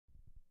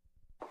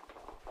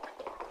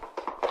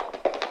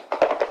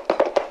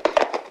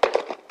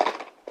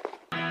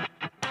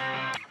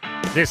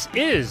This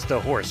is the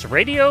Horse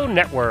Radio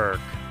Network.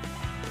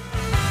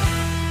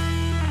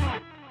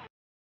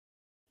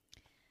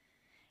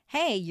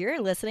 Hey,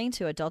 you're listening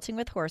to Adulting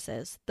with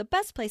Horses, the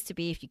best place to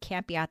be if you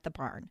can't be at the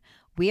barn.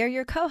 We are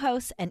your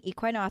co-hosts and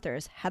equine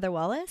authors, Heather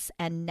Wallace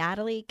and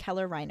Natalie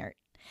Keller-Reinert.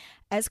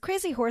 As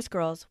crazy horse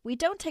girls, we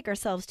don't take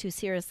ourselves too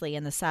seriously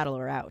in the saddle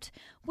or out.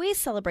 We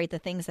celebrate the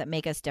things that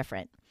make us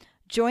different.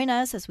 Join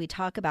us as we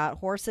talk about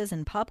horses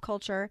and pop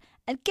culture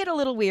and get a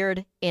little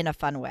weird in a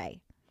fun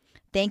way.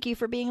 Thank you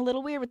for being a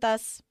little weird with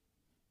us.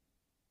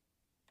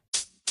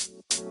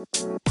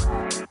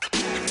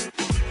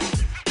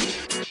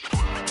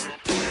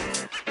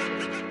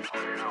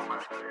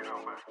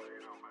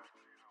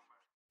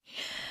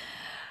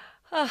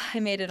 Oh,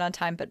 I made it on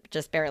time, but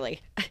just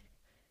barely.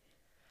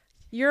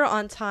 You're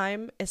on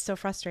time is so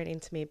frustrating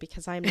to me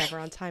because I'm never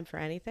on time for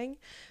anything.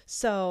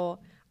 So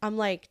I'm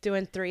like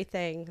doing 3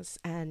 things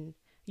and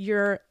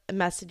you're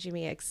messaging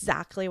me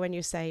exactly when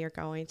you say you're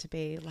going to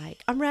be.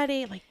 Like, I'm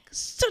ready. Like,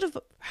 son of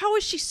a, how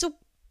is she so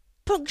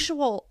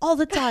punctual all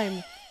the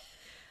time?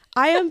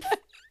 I am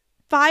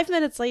 5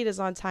 minutes late is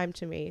on time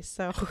to me.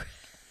 So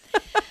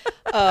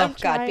oh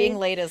God, being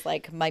late is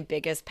like my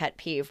biggest pet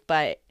peeve,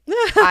 but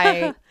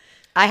I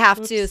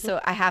have to, so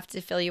I have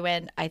to fill you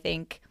in. I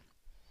think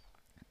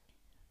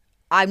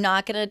I'm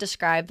not going to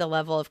describe the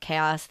level of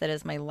chaos that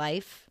is my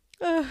life.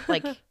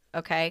 Like,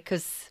 okay,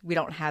 because we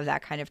don't have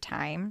that kind of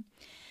time.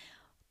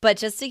 But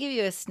just to give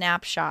you a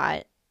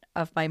snapshot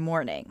of my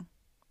morning,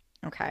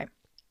 okay.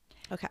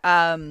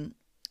 And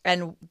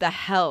the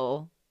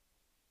hell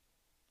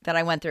that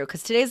I went through,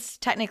 because today's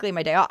technically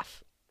my day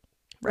off,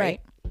 right?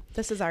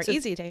 This is our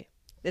easy day.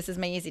 This is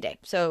my easy day.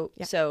 So,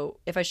 yeah. So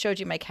if I showed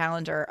you my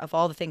calendar of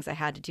all the things I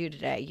had to do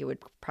today, you would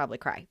probably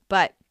cry.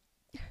 But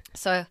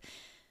so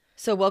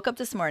woke up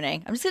this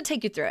morning. I'm just going to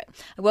take you through it.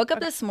 I woke up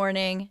this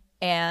morning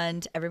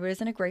and everybody was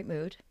in a great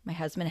mood. My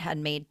husband had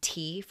made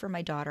tea for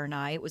my daughter and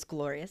I. It was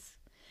glorious.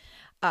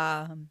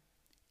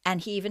 And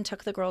he even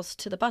took the girls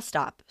to the bus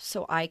stop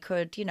so I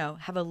could,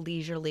 have a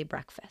leisurely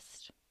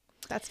breakfast.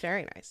 That's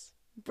very nice.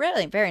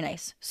 Really, very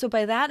nice. So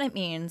by that, it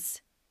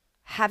means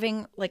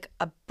having like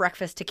a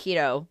breakfast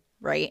taquito,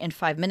 right, in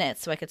 5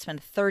 minutes so I could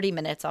spend 30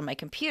 minutes on my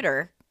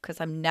computer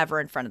because I'm never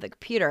in front of the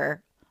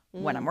computer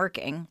when I'm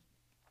working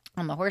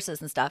on the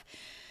horses and stuff.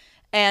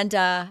 And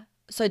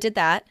so I did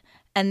that.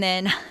 And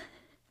then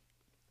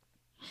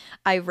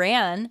I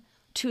ran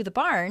to the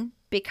barn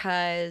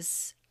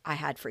because I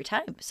had free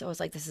time. So I was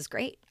like, this is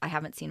great. I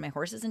haven't seen my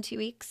horses in 2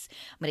 weeks.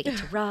 I'm going to get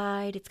to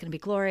ride. It's going to be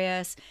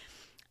glorious.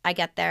 I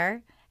get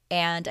there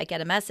and I get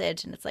a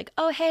message and it's like,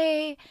 oh,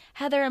 hey,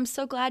 Heather, I'm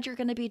so glad you're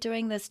going to be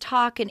doing this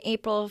talk in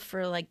April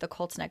for like the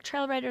Colts Neck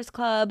Trail Riders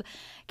Club.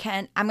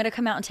 I'm going to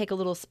come out and take a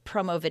little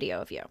promo video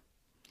of you.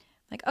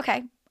 Like,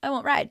 okay, I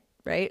won't ride,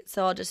 right?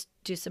 So I'll just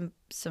do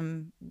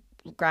some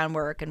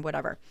groundwork and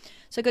whatever.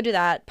 So I go do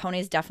that.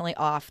 Pony's definitely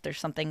off. There's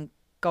something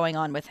going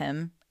on with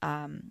him.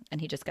 And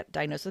he just got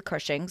diagnosed with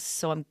Cushing's.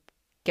 So I'm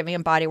giving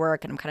him body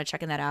work and I'm kind of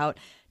checking that out.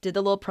 Did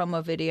the little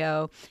promo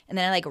video. And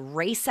then I like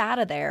race out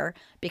of there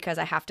because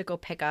I have to go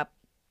pick up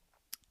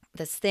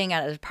this thing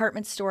at a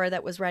department store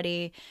that was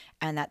ready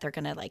and that they're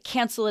going to like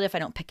cancel it if I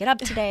don't pick it up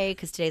today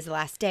because today's the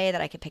last day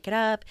that I could pick it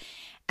up.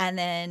 And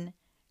then,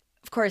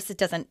 of course, it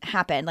doesn't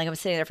happen. Like I was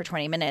sitting there for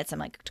 20 minutes. I'm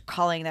like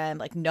calling them.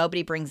 Like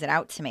nobody brings it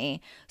out to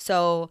me.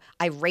 So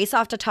I race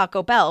off to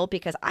Taco Bell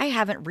because I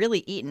haven't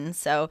really eaten.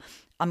 So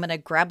I'm going to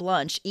grab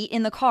lunch, eat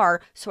in the car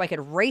so I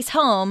could race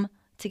home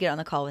to get on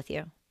the call with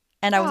you.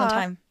 And I was on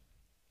time.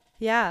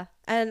 Yeah.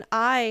 And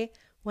I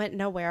went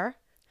nowhere.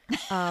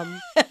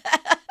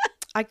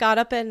 I got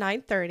up at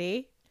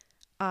 9:30.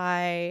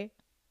 I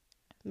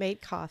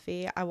made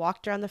coffee. I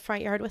walked around the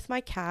front yard with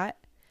my cat.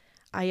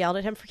 I yelled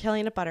at him for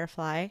killing a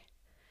butterfly.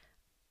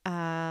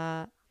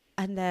 And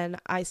then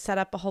I set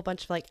up a whole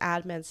bunch of like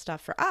admin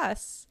stuff for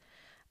us.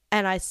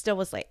 And I still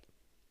was late.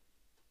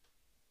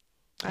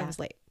 Yeah. I was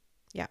late.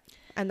 Yeah.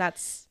 And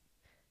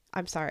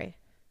I'm sorry.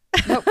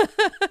 Nope.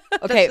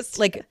 Okay.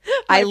 Like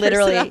I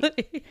literally,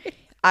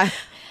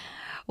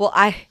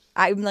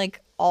 I'm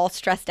like all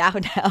stressed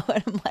out now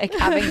and I'm like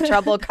having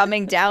trouble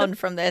coming down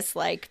from this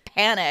like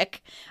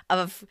panic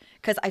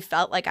because I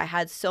felt like I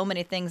had so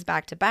many things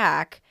back to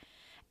back.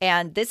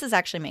 And this is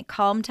actually my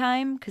calm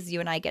time because you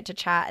and I get to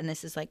chat and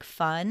this is like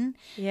fun.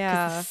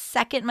 Yeah. Because the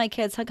second my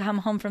kids come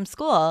home from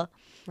school,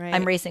 right.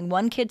 I'm racing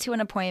one kid to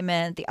an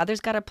appointment. The other's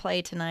got to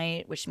play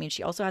tonight, which means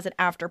she also has an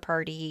after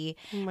party.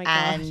 Oh my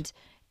and gosh.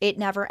 It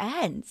never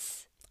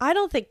ends. I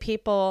don't think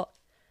people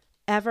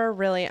ever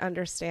really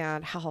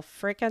understand how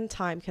freaking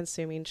time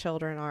consuming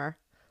children are.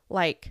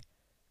 Like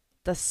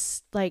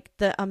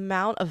the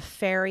amount of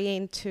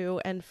ferrying to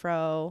and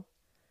fro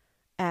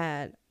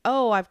and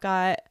I've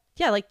got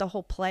like the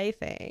whole play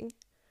thing.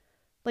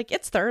 Like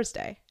it's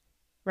Thursday,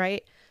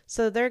 right?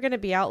 So they're going to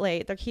be out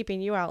late. They're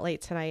keeping you out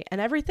late tonight and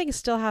everything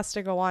still has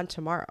to go on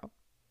tomorrow.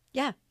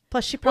 Yeah.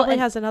 Plus she probably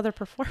has another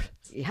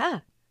performance. Yeah.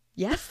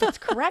 Yes, that's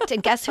correct.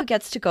 And guess who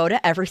gets to go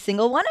to every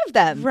single one of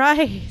them?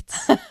 Right.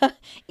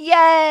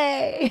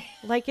 Yay!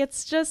 Like,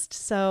 it's just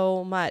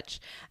so much.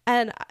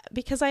 And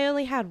because I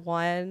only had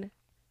one,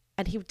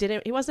 and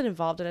he wasn't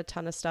involved in a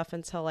ton of stuff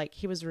until like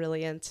he was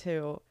really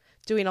into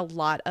doing a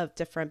lot of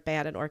different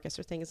band and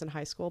orchestra things in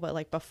high school. But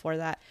like before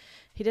that,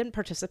 he didn't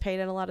participate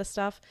in a lot of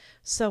stuff.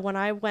 So when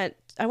I went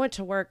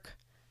to work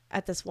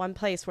at this one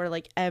place where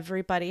like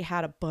everybody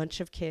had a bunch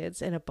of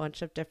kids and a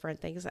bunch of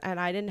different things, and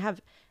I didn't have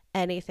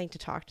anything to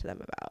talk to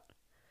them about,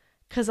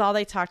 because all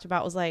they talked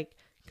about was like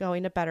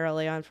going to bed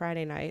early on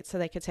Friday night so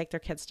they could take their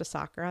kids to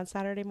soccer on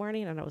Saturday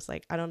morning. And I was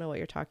like, I don't know what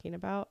you're talking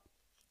about.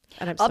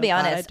 And I'll be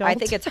honest, I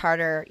think it's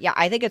harder. Yeah,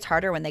 I think it's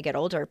harder when they get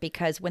older,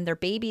 because when they're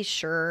babies,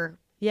 sure,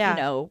 Yeah.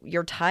 you know,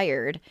 you're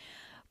tired,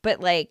 but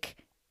like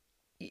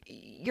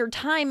your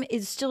time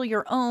is still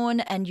your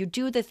own, and you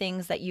do the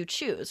things that you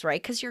choose,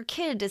 right? Because your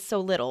kid is so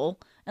little,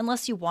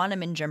 unless you want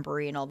them in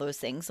Gymboree and all those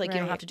things, like you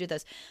don't Right. have to do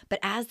this. But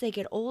as they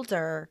get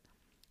older,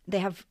 they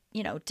have,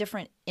 you know,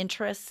 different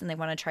interests and they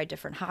want to try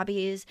different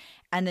hobbies.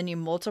 And then you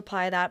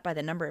multiply that by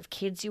the number of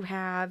kids you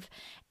have.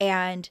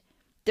 And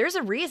there's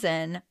a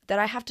reason that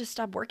I have to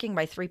stop working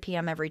by 3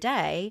 p.m. every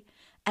day.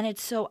 And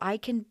it's so I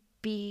can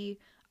be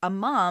a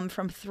mom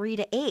from 3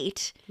 to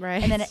 8.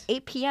 Right. And then at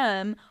 8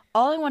 p.m.,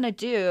 all I want to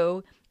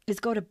do is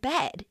go to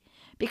bed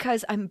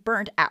because I'm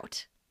burnt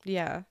out.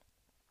 Yeah.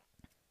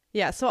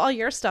 Yeah. So all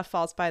your stuff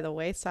falls by the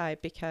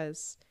wayside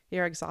because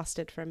you're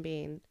exhausted from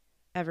being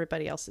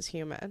everybody else's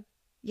human.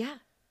 Yeah.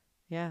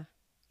 Yeah.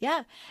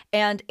 Yeah.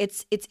 And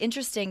it's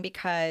interesting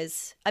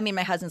because, I mean,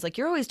 my husband's like,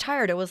 you're always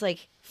tired. I was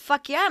like,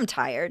 fuck yeah, I'm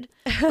tired.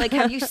 Like,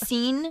 have you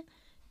seen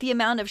the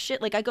amount of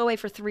shit? Like, I go away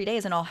for 3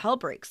 days and all hell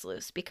breaks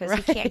loose because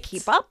he can't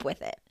keep up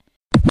with it.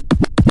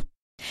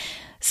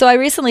 So I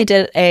recently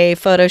did a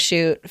photo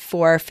shoot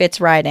for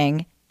Fitz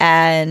Riding,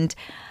 and,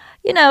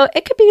 you know,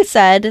 it could be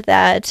said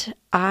that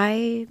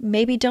I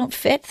maybe don't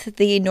fit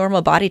the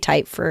normal body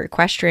type for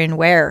equestrian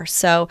wear.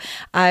 So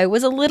I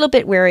was a little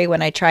bit wary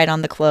when I tried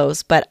on the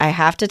clothes, but I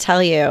have to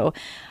tell you,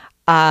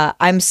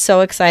 I'm so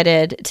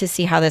excited to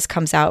see how this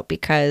comes out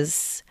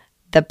because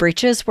the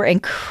breeches were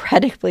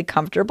incredibly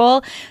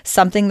comfortable,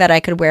 something that I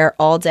could wear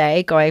all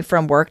day going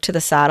from work to the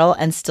saddle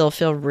and still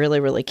feel really,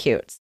 really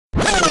cute.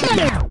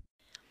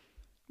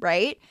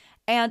 Right?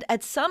 And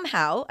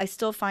somehow I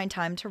still find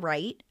time to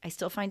write. I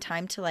still find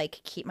time to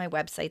like keep my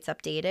websites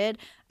updated.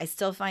 I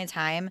still find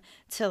time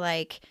to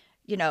like,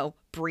 you know,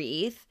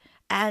 breathe.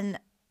 And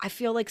I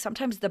feel like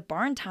sometimes the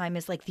barn time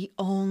is like the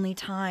only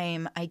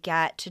time I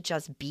get to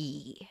just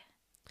be.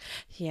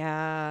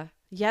 Yeah.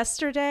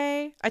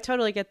 Yesterday, I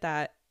totally get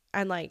that.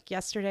 And like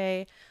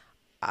yesterday,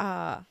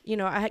 you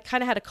know, I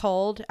kind of had a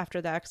cold after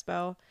the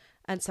expo.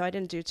 And so I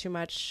didn't do too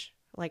much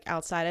like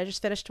outside. I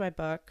just finished my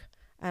book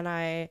and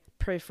I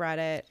proofread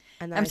it.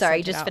 And then I'm I sorry,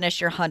 you sent it just out.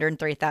 finished your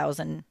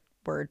 103,000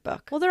 word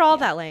book. Well, they're all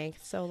that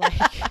length. So like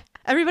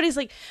everybody's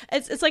like,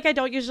 it's like I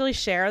don't usually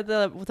share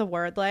the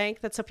word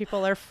length. That's so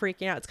people are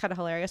freaking out. It's kind of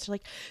hilarious. They're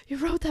like, you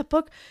wrote that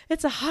book.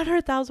 It's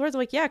 100,000 words. I'm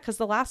like, yeah, because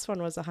the last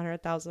one was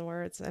 100,000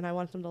 words and I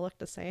want them to look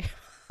the same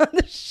on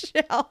the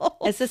shelf.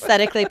 It's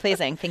aesthetically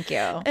pleasing. Thank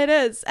you. It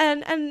is.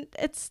 And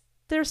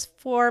there's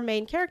 4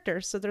 main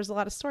characters. So there's a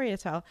lot of story to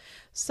tell.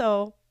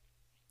 So,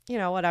 you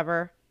know,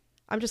 whatever.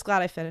 I'm just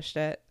glad I finished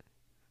it.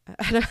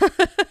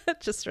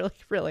 Just really,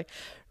 really,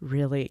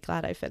 really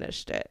glad I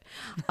finished it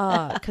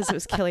because it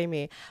was killing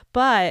me.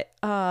 But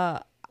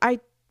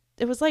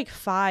it was like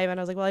 5 and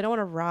I was like, well, I don't want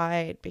to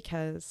ride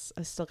because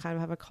I still kind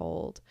of have a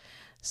cold.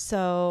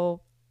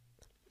 So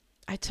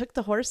I took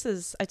the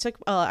horses.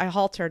 I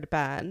haltered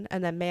Ben,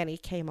 and then Manny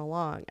came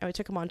along, and we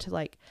took him onto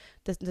like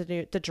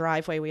the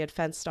driveway we had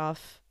fenced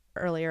off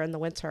earlier in the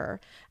winter,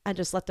 and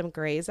just let them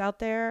graze out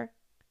there,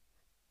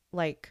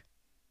 like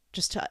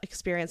just to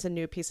experience a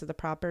new piece of the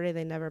property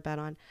they'd never been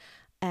on.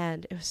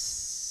 And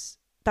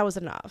that was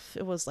enough.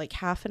 It was like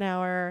half an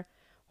hour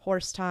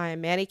horse time.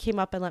 Manny came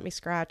up and let me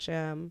scratch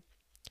him.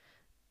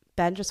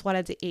 Ben just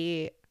wanted to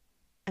eat.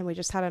 And we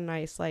just had a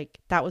nice, like,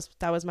 that was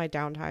my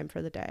downtime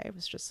for the day. It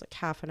was just like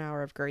half an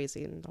hour of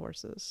grazing the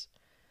horses.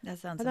 That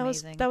sounds And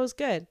amazing. that was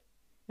good.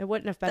 It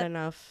wouldn't have been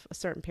enough a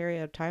certain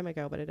period of time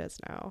ago, but it is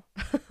now.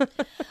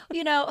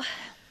 You know,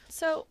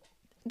 so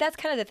that's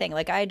kind of the thing.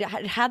 Like I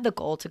had the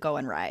goal to go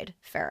and ride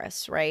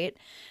Ferris, right?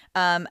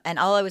 And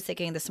all I was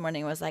thinking this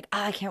morning was like,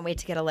 I can't wait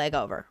to get a leg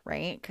over,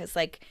 right? Because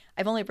like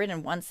I've only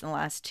ridden once in the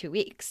last 2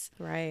 weeks.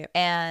 Right.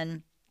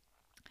 And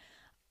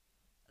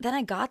then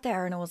I got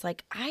there and I was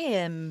like, I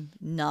am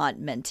not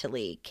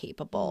mentally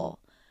capable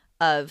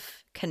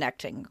of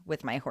connecting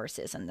with my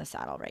horses in the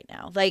saddle right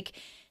now. Like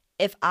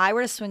if I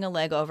were to swing a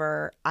leg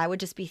over, I would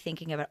just be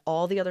thinking about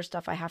all the other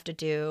stuff I have to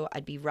do.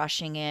 I'd be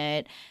rushing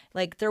it.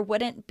 Like it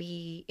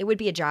would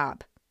be a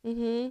job,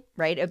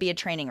 right? It would be a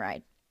training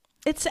ride.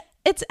 It's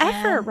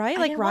effort, And right? I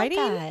Like didn't riding.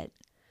 that.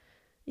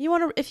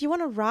 If you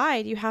want to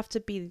ride, you have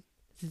to be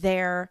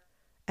there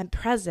and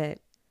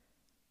present.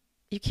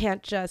 You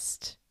can't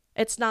just,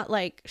 it's not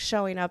like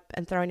showing up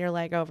and throwing your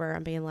leg over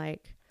and being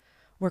like,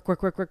 work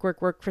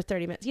for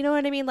 30 minutes. You know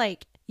what I mean?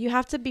 Like you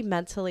have to be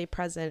mentally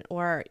present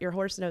or your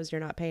horse knows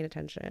you're not paying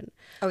attention.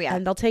 Oh, yeah.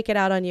 And they'll take it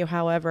out on you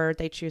however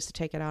they choose to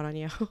take it out on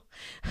you.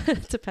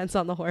 It depends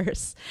on the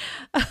horse.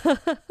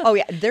 Oh,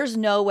 yeah. There's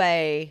no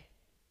way.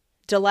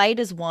 Delight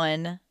is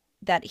one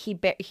that he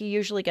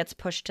usually gets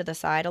pushed to the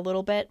side a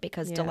little bit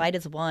because Yeah. Delight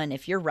is one.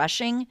 If you're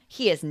rushing,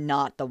 he is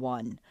not the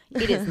one.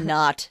 It is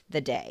not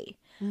the day,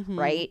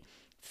 right?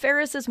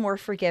 Ferris is more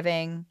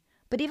forgiving.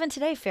 But even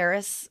today,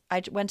 Ferris,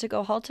 I went to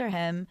go halter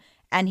him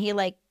and he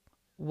like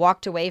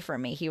walked away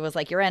from me. He was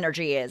like, your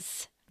energy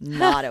is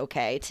not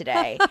okay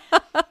today.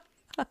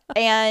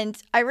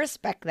 And I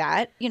respect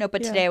that, you know,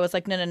 but today I was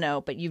like,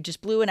 no, but you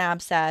just blew an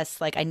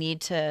abscess. Like, I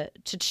need to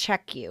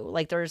check you.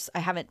 Like, I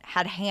haven't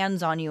had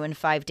hands on you in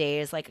 5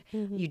 days. Like,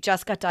 you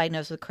just got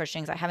diagnosed with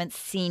Cushing's. I haven't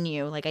seen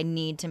you. Like, I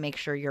need to make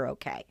sure you're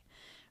okay.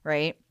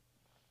 Right.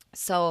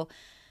 So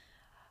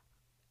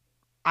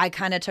I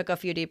kind of took a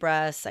few deep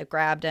breaths. I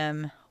grabbed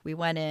him. We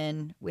went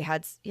in. We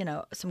had, you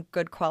know, some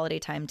good quality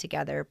time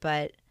together.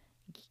 But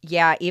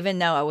yeah, even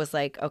though I was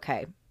like,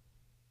 okay,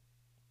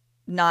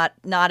 not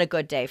a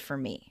good day for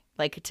me.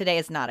 Like, today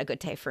is not a good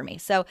day for me.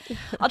 So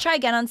I'll try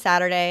again on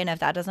Saturday. And if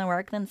that doesn't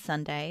work, then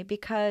Sunday.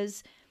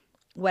 Because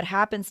what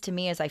happens to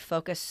me is I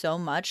focus so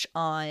much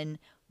on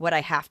what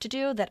I have to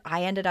do that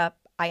I end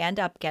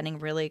up getting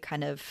really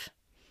kind of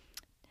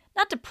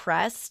not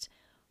depressed,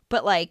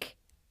 but like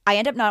I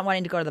end up not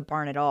wanting to go to the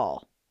barn at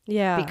all.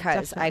 Yeah.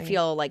 Because I definitely.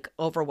 feel like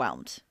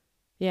overwhelmed.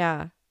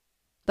 Yeah.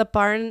 The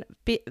barn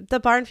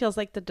feels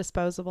like the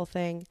disposable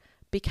thing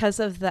because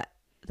of the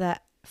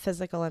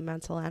physical and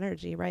mental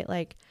energy, right?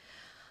 Like,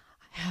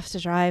 I have to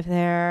drive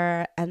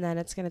there and then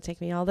it's going to take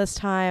me all this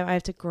time. I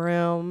have to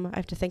groom. I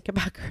have to think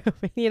about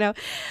grooming, you know.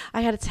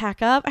 I got to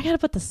tack up. I got to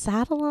put the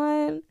saddle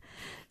on.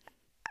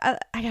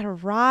 I got to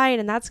ride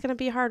and that's going to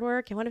be hard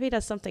work. And what if he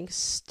does something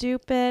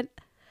stupid?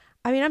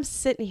 I mean, I'm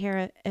sitting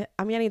here.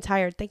 I'm getting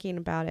tired thinking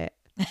about it.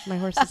 My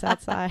horse is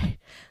outside.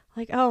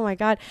 Like, oh my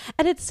God.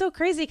 And it's so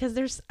crazy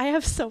because I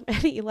have so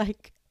many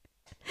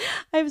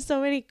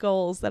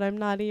goals that I'm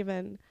not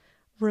even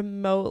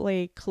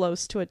remotely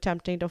close to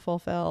attempting to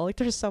fulfill. Like,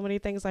 there's so many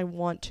things I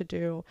want to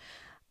do.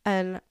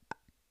 And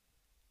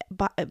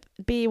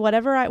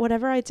whatever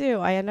I do,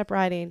 I end up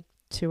riding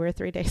 2 or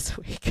 3 days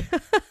a week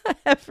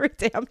every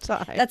damn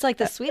time. That's like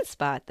the sweet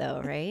spot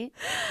though, right?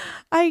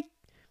 I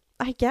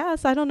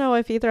guess. I don't know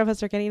if either of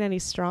us are getting any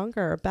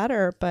stronger or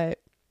better, but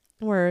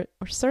we're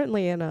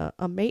certainly in a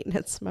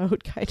maintenance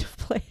mode kind of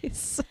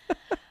place.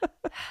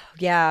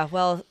 Yeah.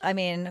 Well, I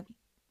mean,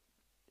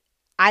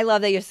 I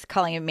love that you're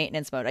calling it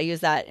maintenance mode. I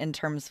use that in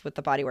terms with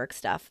the bodywork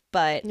stuff,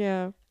 but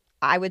Yeah.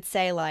 I would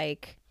say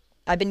like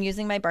I've been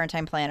using my barn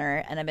time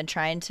planner and I've been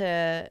trying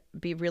to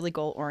be really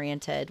goal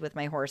oriented with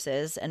my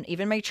horses, and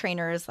even my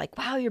trainers like,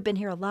 wow, you've been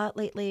here a lot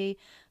lately.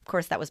 Of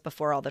course, that was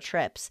before all the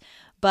trips,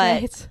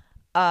 but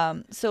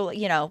Right. so,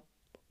 you know,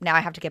 now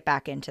I have to get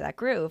back into that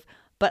groove.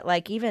 But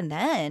like even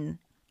then,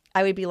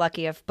 I would be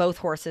lucky if both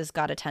horses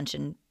got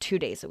attention 2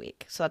 days a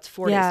week. So that's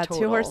 4 days total.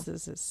 2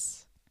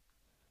 horses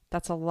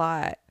that's a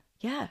lot.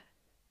 Yeah.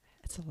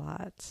 It's a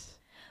lot.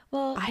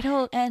 Well, I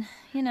don't. and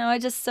you know,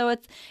 so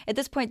it's at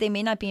this point they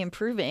may not be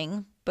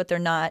improving, but they're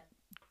not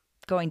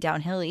going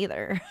downhill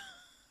either.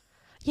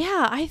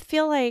 Yeah, I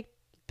feel like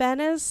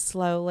Ben is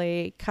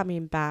slowly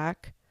coming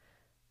back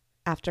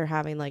after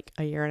having like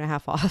a year and a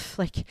half off.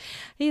 Like,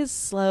 he's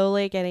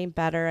slowly getting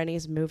better and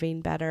he's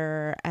moving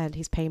better and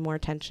he's paying more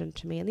attention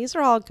to me. And these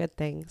are all good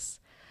things.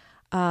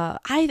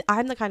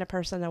 I'm the kind of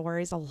person that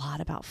worries a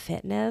lot about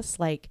fitness,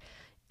 like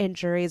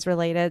injuries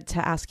related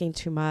to asking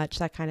too much,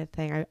 that kind of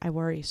thing. I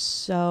worry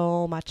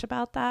so much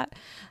about that.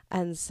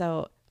 And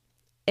so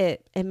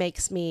it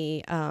makes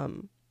me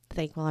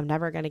think, well, I'm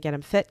never going to get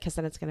him fit because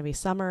then it's going to be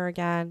summer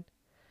again.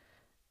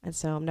 And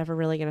so I'm never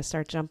really going to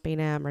start jumping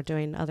him or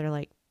doing other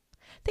like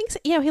things.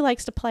 You know, he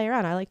likes to play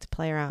around. I like to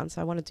play around.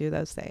 So I want to do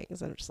those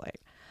things. And I'm just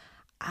like,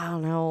 I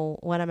don't know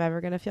when I'm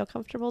ever going to feel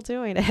comfortable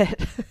doing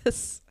it.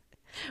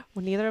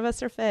 Well, neither of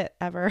us are fit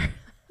ever.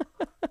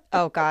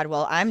 Oh God,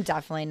 well, I'm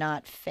definitely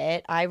not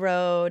fit.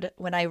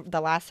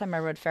 The last time I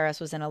rode Ferris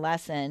was in a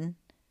lesson,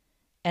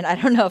 and I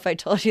don't know if I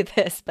told you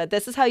this, but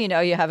this is how you know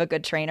you have a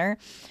good trainer.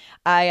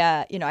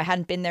 I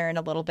hadn't been there in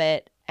a little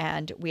bit,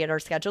 and we had our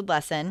scheduled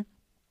lesson.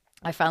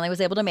 I finally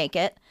was able to make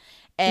it,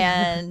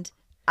 and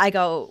I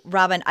go,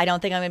 Robin, I don't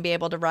think I'm going to be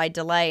able to ride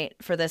Delight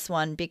for this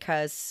one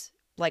because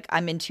like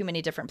I'm in too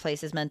many different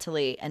places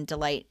mentally, and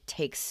Delight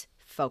takes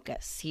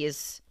focus. He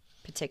is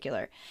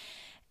particular.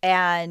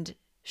 And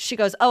she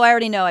goes, oh, I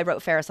already know I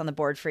wrote Ferris on the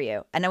board for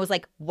you. And I was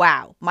like,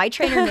 wow, my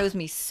trainer knows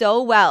me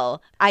so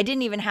well. I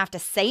didn't even have to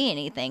say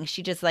anything.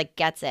 She just like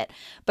gets it.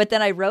 But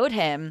then I rode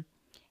him,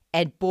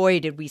 and boy,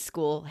 did we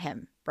school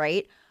him,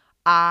 right?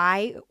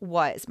 My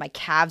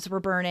calves were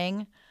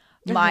burning.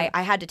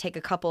 I had to take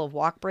a couple of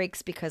walk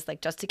breaks because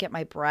like just to get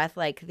my breath,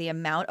 like the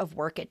amount of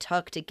work it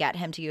took to get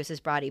him to use his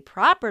body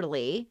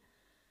properly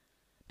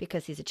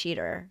because he's a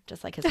cheater,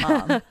 just like his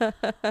mom.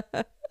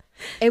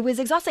 It was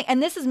exhausting.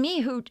 And this is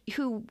me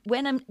who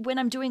when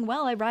I'm doing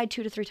well, I ride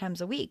 2 to 3 times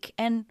a week.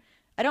 And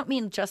I don't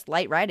mean just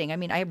light riding. I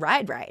mean, I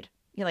ride.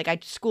 like I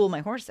school my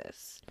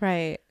horses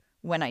Right.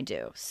 when I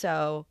do.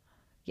 So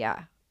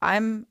yeah,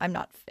 I'm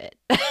not fit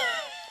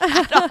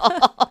at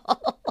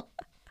all.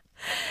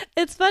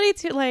 It's funny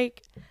too,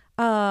 like,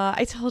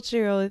 I told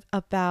you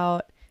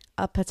about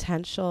a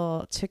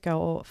potential to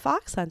go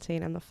fox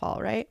hunting in the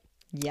fall, right?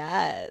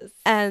 Yes.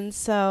 And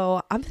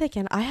so I'm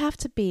thinking I have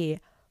to be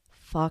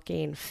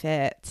fucking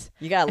fit.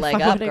 You got to if leg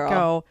I'm up, gonna girl.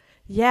 Go.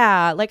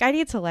 Yeah, like I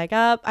need to leg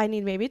up. I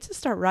need maybe to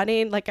start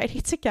running. Like I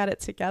need to get it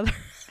together.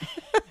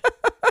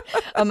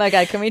 Oh my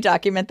God, can we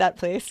document that,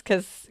 please?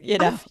 Because, you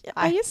know.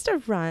 I used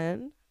to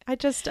run. I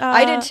just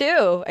I did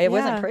too. It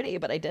wasn't yeah. pretty,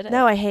 but I did it.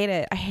 No, I hate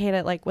it. I hate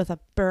it like with a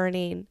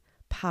burning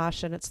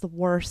passion. It's the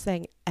worst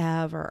thing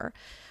ever.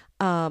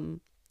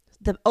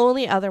 The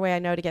only other way I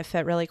know to get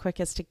fit really quick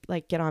is to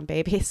like get on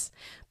babies,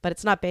 but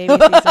it's not baby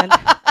season.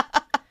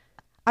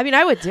 I mean,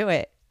 I would do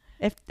it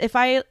if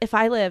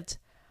I lived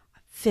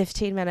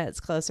 15 minutes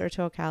closer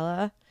to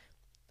Ocala.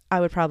 I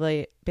would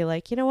probably be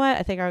like, you know what?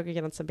 I think I'll go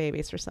get on some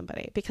babies for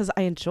somebody because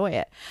I enjoy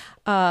it.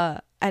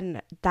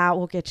 And that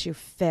will get you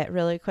fit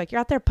really quick.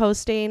 You're out there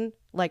posting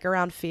like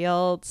around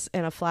fields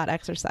in a flat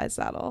exercise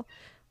saddle.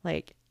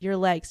 Like your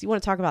legs, you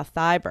want to talk about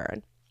thigh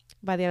burn.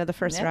 By the end of the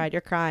first ride,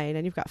 you're crying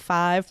and you've got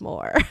 5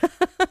 more.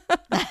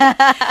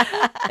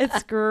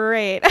 It's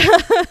great.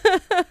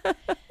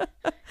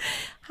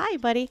 Hi,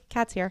 buddy.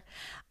 Cat's here.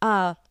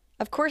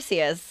 Of course he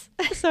is.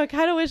 So I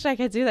kind of wish I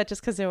could do that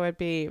just because it would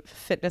be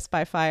fitness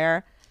by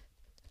fire.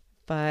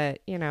 But,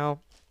 you know,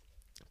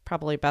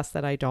 probably best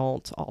that I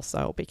don't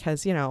also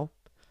because, you know,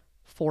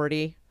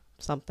 40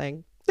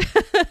 something.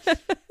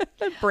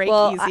 Break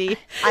easy.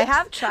 I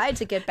have tried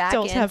to get back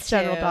Don't into... have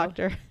general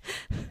doctor.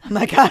 Oh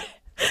my God.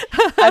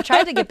 I've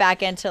tried to get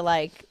back into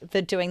like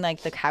doing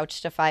like the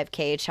couch to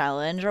 5K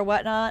challenge or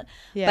whatnot.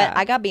 Yeah. But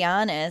I gotta be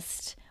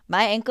honest,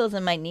 my ankles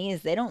and my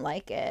knees, they don't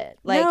like it.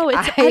 Like no,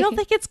 I don't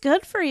think it's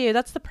good for you.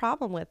 That's the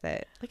problem with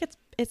it. Like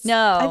it's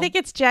no. I think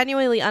it's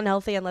genuinely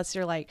unhealthy unless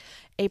you're like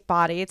a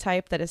body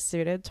type that is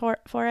suited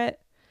for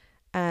it.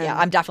 Yeah,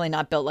 I'm definitely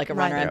not built like a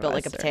runner. I'm built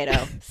like a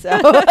potato. So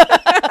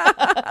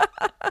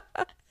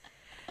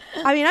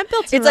I mean, I'm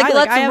built to it's ride.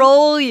 like let's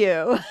roll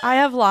you. I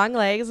have long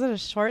legs and a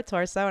short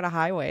torso and a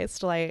high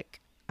waist.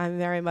 Like I'm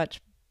very much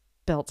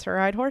built to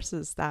ride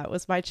horses. That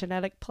was my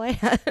genetic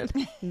plan,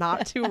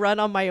 not to run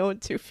on my own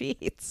 2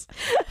 feet.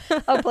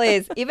 Oh,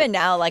 please. Even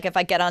now, like if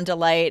I get on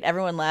Delight,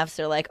 everyone laughs.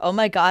 They're like, oh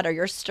my God, are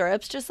your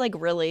stirrups just like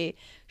really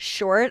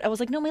short? I was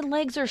like, no, my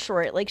legs are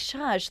short. Like,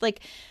 shush.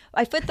 Like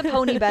I fit the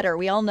pony better.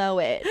 We all know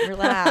it.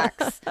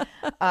 Relax.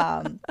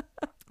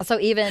 So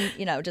even,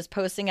 you know, just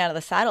posting out of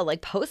the saddle,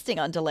 like posting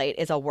on Delight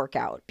is a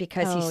workout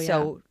because he's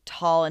so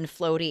tall and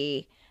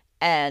floaty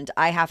and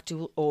I have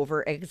to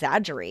over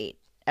exaggerate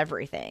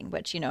everything,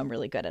 which, you know, I'm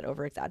really good at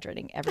over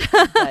exaggerating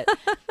everything,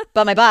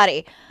 but my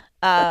body.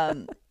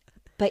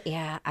 But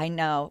yeah, I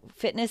know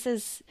fitness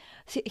is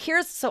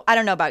so I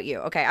don't know about you.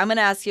 Okay. I'm going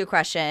to ask you a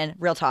question.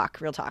 Real talk.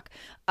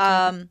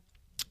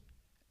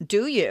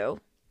 Do you,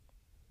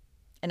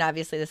 and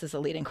obviously this is a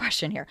leading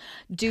question here.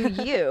 Do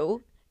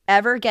you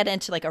ever get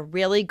into like a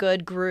really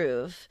good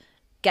groove,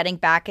 getting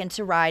back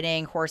into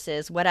riding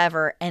horses,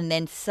 whatever, and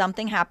then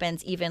something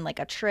happens, even like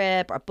a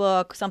trip or a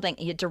book, something,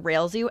 it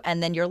derails you,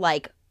 and then you're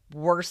like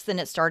worse than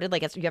it started,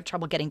 like you have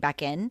trouble getting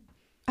back in?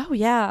 Oh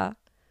yeah.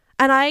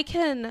 And I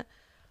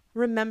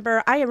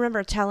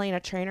remember telling a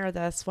trainer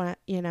this when,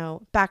 you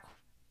know, back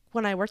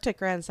when I worked at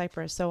Grand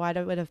Cypress, so I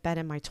would have been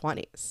in my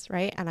 20s,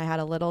 right? And I had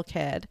a little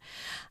kid,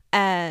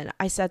 and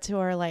I said to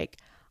her, like,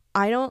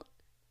 I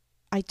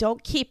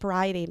don't keep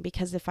riding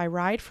because if I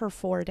ride for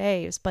 4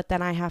 days, but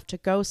then I have to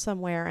go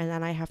somewhere and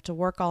then I have to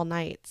work all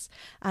nights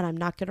and I'm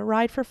not going to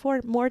ride for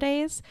 4 more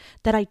days,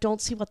 then I don't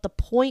see what the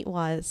point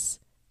was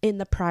in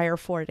the prior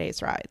 4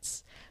 days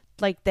rides.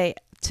 Like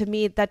to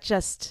me, that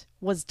just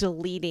was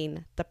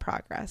deleting the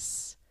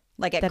progress.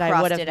 Like it that crossed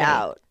I would have it made.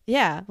 out.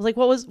 Yeah. Like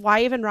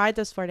why even ride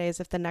those 4 days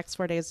if the next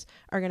 4 days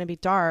are going to be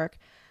dark?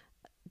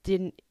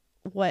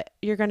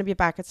 You're going to be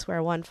back at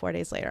square one 4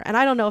 days later. And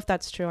I don't know if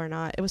that's true or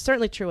not. It was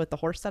certainly true with the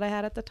horse that I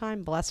had at the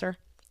time, bless her.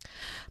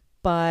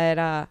 But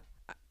I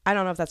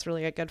don't know if that's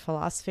really a good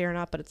philosophy or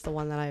not, but it's the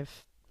one that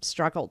I've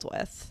struggled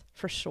with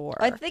for sure.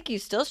 I think you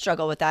still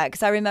struggle with that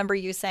because I remember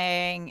you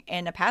saying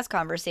in a past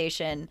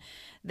conversation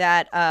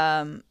that,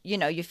 you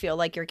know, you feel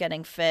like you're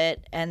getting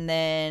fit and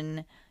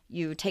then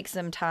you take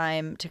some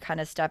time to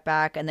kind of step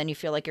back and then you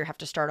feel like you have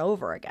to start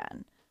over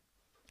again.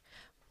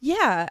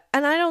 Yeah.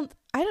 And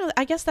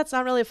I guess that's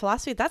not really a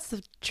philosophy. That's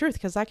the truth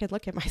because I could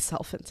look at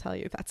myself and tell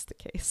you that's the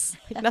case.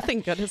 Like,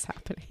 nothing good is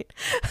happening.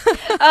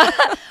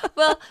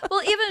 Well,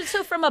 even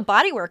so from a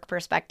bodywork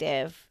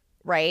perspective,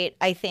 right?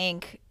 I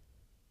think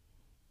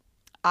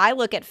I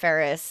look at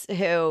Ferris,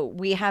 who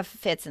we have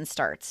fits and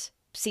starts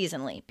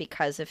seasonally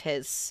because of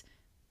his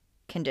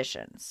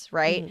conditions,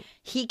 right? Mm-hmm.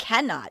 He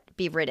cannot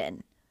be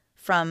ridden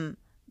from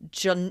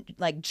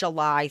like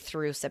July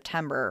through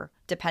September,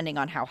 depending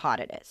on how hot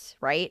it is,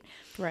 right?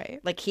 Right.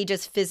 Like he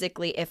just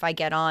physically, if I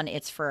get on,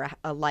 it's for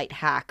a light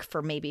hack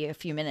for maybe a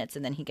few minutes,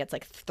 and then he gets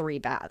like 3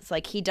 baths.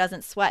 Like he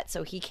doesn't sweat,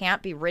 so he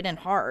can't be ridden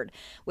hard,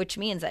 which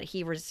means that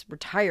he was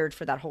retired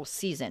for that whole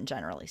season,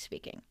 generally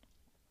speaking.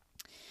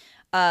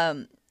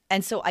 And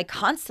so I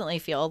constantly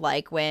feel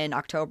like when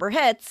October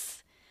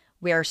hits,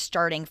 we're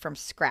starting from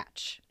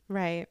scratch.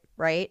 Right.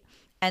 Right.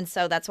 And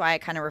so that's why I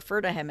kind of refer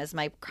to him as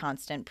my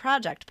constant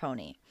project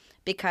pony,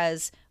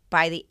 because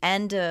by the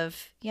end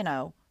of,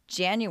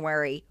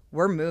 January,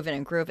 we're moving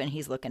and grooving.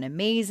 He's looking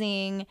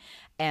amazing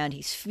and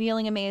he's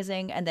feeling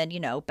amazing. And then,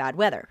 bad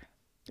weather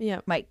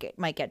might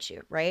get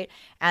you. Right.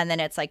 And then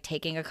it's like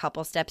taking a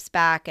couple steps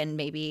back and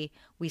maybe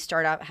we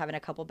start out having a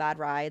couple bad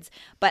rides.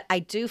 But I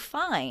do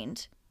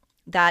find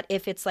that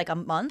if it's like a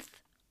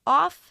month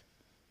off,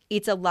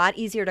 it's a lot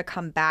easier to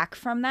come back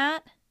from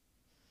that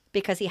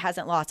because he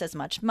hasn't lost as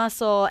much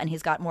muscle and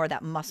he's got more of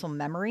that muscle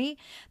memory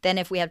than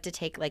if we have to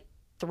take like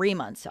 3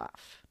 months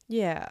off.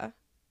 Yeah.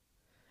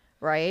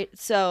 Right?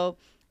 So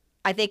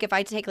I think if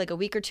I take like a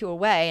week or 2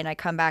 away and I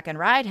come back and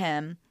ride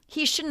him,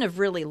 he shouldn't have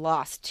really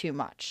lost too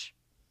much.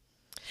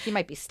 He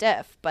might be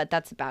stiff, but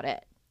that's about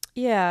it.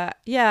 Yeah.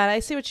 Yeah. And I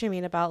see what you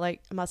mean about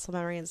like muscle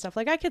memory and stuff.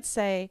 Like I could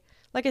say,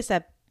 like I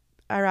said,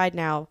 I ride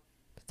now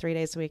 3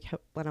 days a week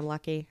when I'm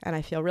lucky, and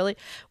I feel really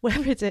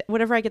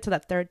whenever I get to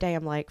that 3rd day,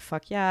 I'm like,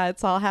 fuck yeah,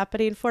 it's all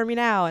happening for me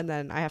now, and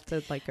then I have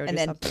to like go do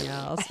something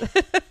else.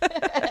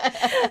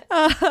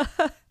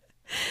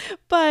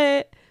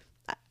 But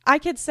I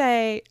could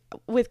say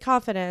with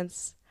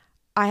confidence,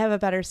 I have a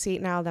better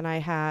seat now than I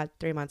had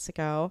 3 months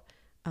ago.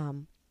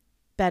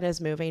 Ben is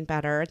moving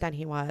better than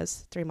he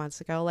was 3 months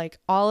ago. Like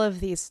all of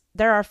these,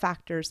 there are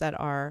factors that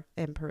are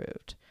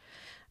improved.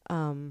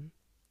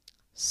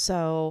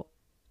 So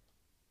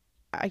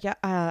I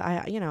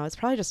it's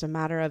probably just a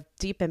matter of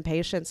deep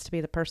impatience to be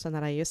the person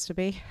that I used to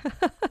be.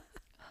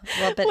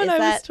 Well, but when I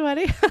was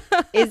 20.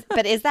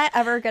 is that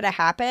ever going to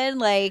happen?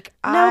 Like,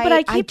 no, but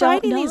I keep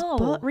writing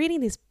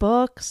reading these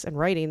books and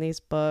writing these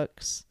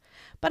books.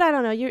 But I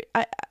don't know.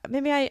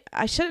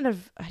 I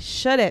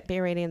shouldn't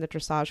be reading the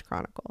Dressage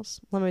Chronicles.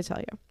 Let me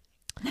tell you.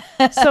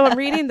 So I'm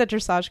reading the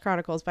Dressage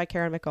Chronicles by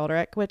Karen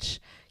McGoldrick,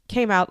 which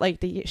came out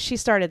she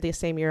started the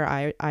same year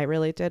I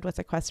really did with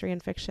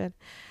equestrian fiction.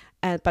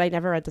 But I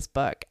never read this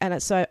book.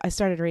 And so I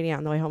started reading it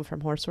on the way home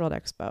from Horse World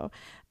Expo.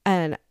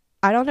 And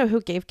I don't know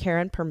who gave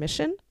Karen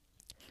permission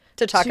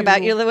to talk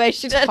about you the way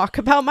she did. Talk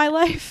about my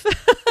life.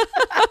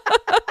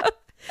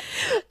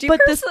 Do you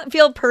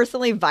feel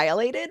personally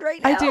violated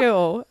right now? I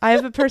do. I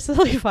have been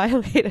personally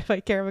violated by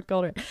Karen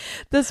McGoldrick.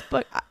 This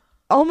book,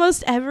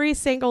 almost every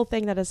single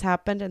thing that has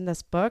happened in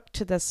this book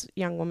to this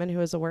young woman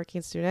who is a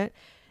working student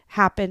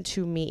happened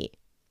to me.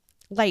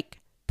 Like,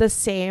 the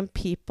same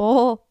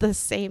people, the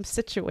same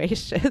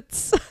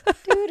situations.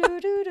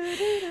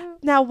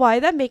 Now, why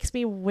that makes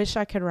me wish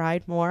I could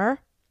ride more,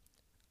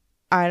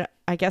 I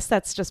guess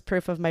that's just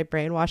proof of my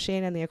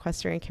brainwashing in the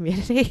equestrian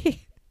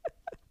community.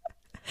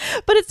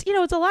 But it's,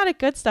 it's a lot of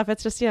good stuff.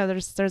 It's just,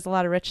 there's a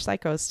lot of rich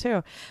psychos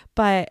too.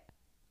 But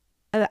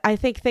I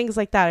think things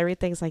like that, I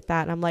read things like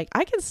that, and I'm like,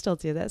 I can still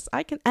do this.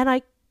 I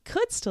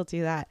could still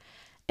do that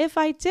if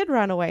I did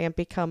run away and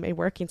become a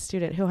working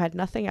student who had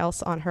nothing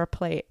else on her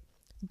plate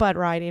but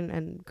riding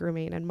and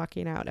grooming and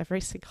mucking out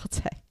every single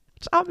day,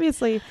 which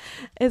obviously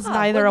is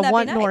neither a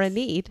want nor a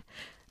need.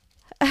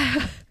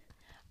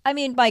 I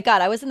mean, my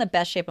God, I was in the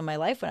best shape of my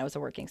life when I was a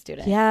working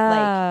student.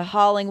 Yeah. Like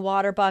hauling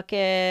water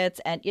buckets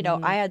and,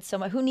 I had so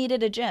much, who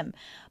needed a gym?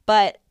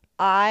 But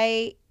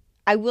I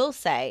will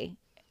say,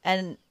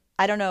 and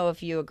I don't know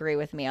if you agree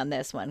with me on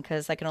this one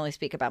because I can only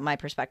speak about my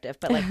perspective,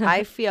 but like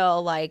I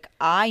feel like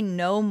I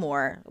know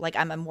more, like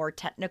I'm a more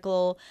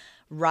technical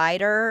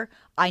rider.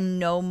 I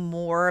know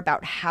more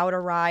about how to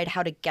ride,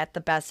 how to get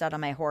the best out of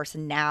my horse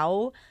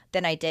now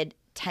than I did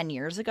 10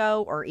 years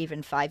ago or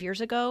even 5 years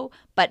ago.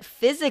 But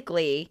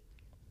physically,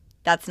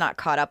 that's not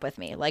caught up with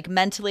me. Like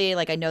mentally,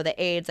 like I know the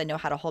aids, I know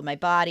how to hold my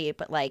body,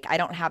 but like I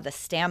don't have the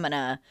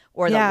stamina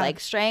or the leg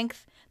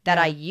strength that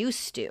I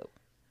used to.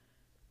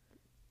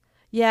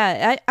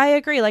 Yeah, I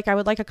agree. Like I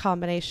would like a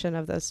combination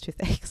of those two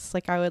things.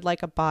 Like I would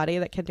like a body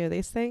that can do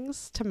these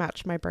things to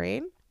match my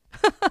brain.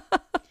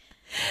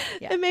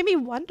 It made me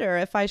wonder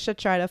if I should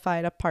try to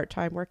find a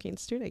part-time working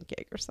student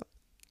gig or something.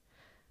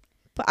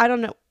 But I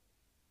don't know.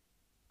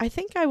 I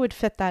think I would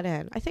fit that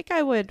in. I think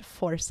I would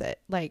force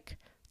it, like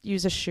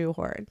use a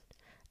shoehorn,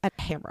 a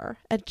hammer,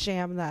 and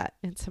jam that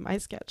into my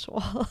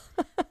schedule.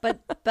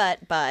 But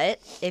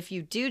if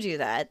you do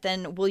that,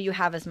 then will you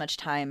have as much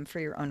time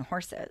for your own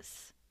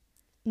horses?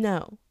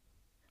 No.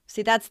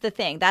 See, that's the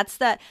thing. That's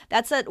that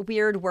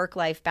weird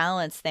work-life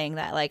balance thing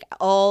that like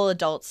all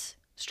adults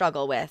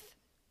struggle with,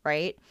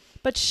 right?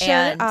 But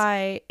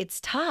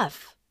it's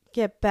tough.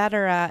 Get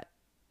better at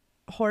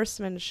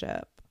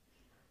horsemanship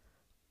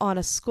on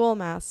a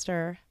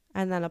schoolmaster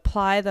and then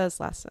apply those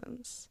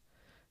lessons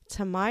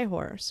to my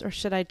horse? Or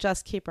should I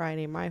just keep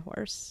riding my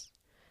horse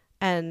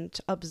and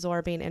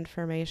absorbing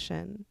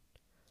information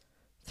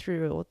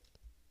through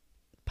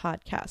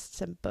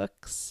podcasts and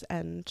books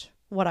and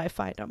what I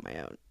find on my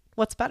own?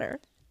 What's better?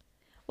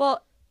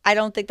 Well, I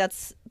don't think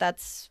that's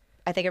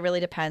I think it really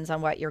depends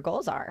on what your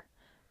goals are,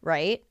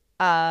 right?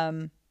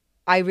 I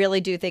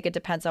really do think it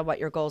depends on what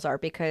your goals are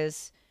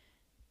because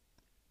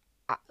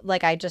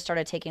like I just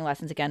started taking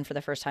lessons again for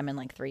the first time in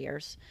like 3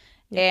 years.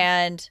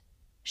 Yeah. And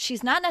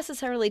she's not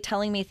necessarily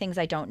telling me things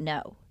I don't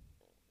know.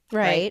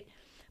 Right?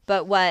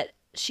 But what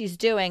she's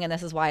doing, and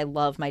this is why I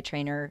love my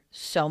trainer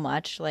so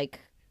much,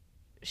 like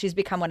she's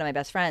become one of my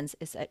best friends,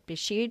 is that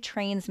she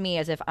trains me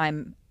as if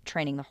I'm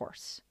training the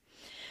horse.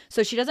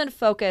 So she doesn't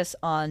focus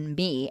on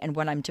me and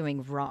what I'm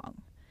doing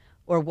wrong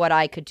or what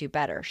I could do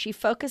better. She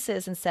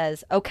focuses and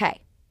says,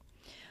 okay,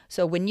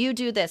 so when you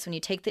do this, when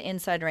you take the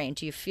inside rein,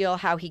 do you feel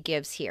how he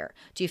gives here?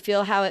 Do you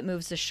feel how it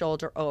moves the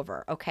shoulder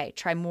over? Okay,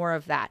 try more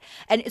of that.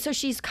 And so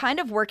she's kind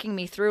of working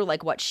me through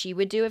like what she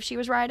would do if she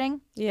was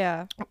riding.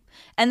 Yeah.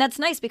 And that's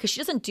nice because she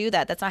doesn't do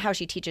that. That's not how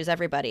she teaches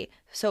everybody.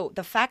 So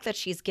the fact that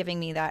she's giving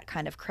me that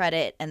kind of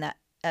credit and that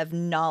of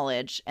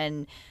knowledge,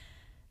 and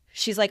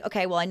she's like,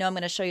 okay, well, I know I'm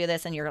going to show you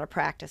this and you're going to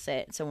practice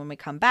it. So when we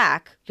come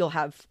back, you'll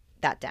have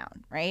that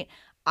down, right?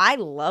 I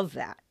love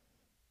that.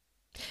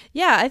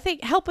 Yeah, I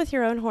think help with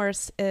your own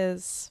horse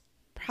is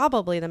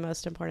probably the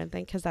most important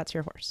thing because that's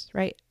your horse,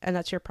 right? And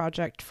that's your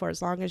project for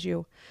as long as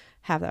you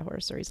have that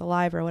horse or he's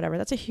alive or whatever.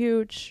 That's a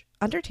huge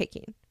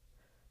undertaking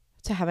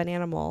to have an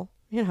animal,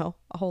 you know,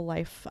 a whole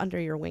life under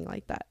your wing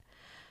like that.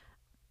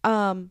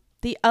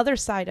 The other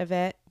side of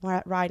it,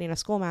 riding a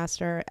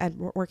schoolmaster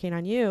and working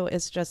on you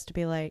is just to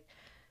be like,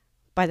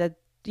 by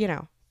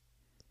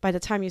the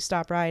time you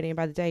stop riding,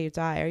 by the day you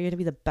die, are you going to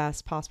be the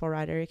best possible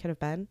rider you could have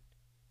been?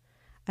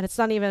 And it's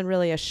not even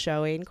really a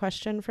showing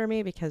question for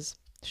me because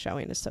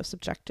showing is so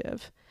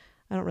subjective.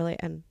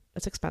 And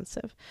it's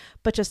expensive.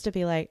 But just to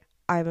be like,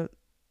 I'm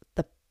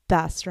the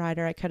best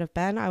rider I could have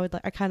been, I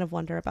kind of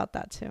wonder about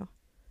that too.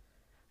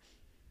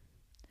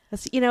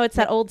 It's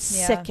that old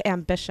sick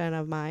ambition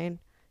of mine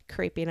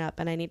creeping up,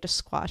 and I need to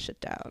squash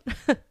it down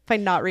by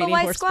not reading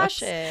horse books. But why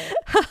squash it?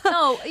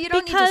 No, you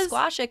don't need to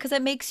squash it because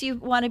it makes you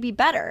want to be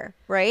better,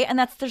 right? And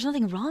there's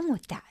nothing wrong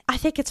with that. I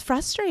think it's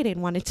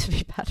frustrating wanting to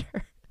be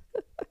better.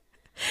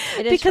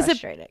 It is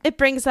frustrating. It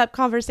brings up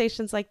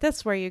conversations like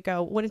this where you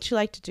go, wouldn't you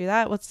like to do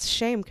that? Well, it's a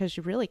shame because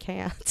you really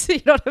can't. You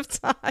don't have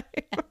time.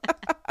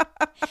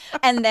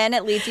 And then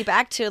it leads you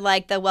back to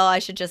like well, I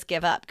should just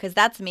give up because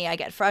that's me. I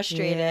get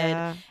frustrated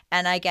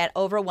and I get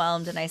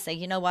overwhelmed and I say,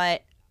 you know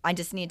what? I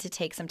just need to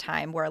take some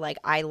time where like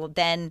I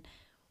then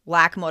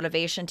lack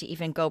motivation to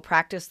even go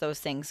practice those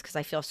things because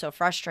I feel so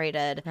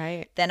frustrated.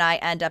 Right. Then I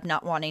end up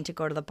not wanting to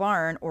go to the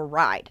barn or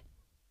ride.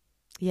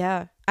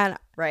 Yeah. And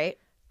right.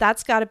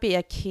 That's got to be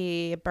a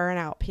key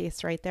burnout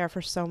piece right there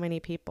for so many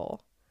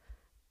people.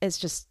 It's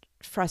just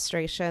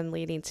frustration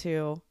leading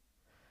to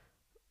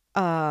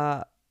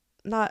not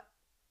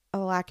a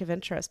lack of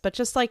interest, but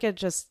just like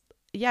just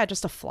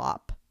a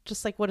flop.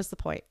 Just like, what is the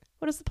point?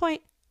 What is the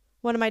point?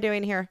 What am I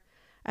doing here?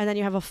 And then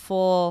you have a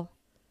full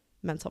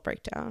mental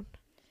breakdown.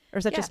 Or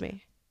is that just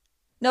me?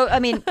 No, I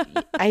mean,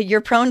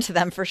 you're prone to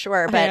them for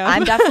sure, but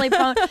I'm definitely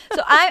prone.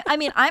 So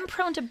I'm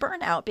prone to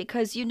burnout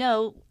because,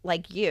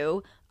 like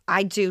you,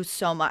 I do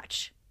so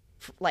much,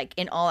 like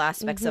in all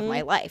aspects of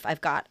my life.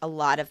 I've got a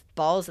lot of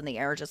balls in the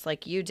air, just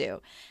like you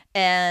do.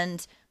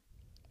 And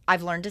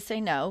I've learned to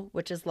say no,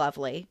 which is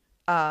lovely.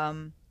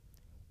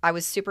 I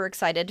was super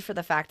excited for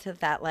the fact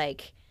that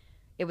like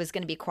it was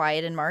going to be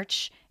quiet in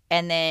March.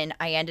 And then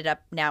I ended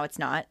up, now it's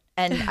not.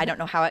 And I don't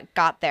know how it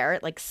got there.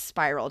 It like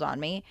spiraled on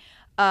me.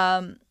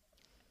 But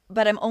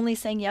I'm only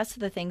saying yes to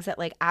the things that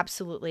like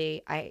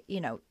absolutely I,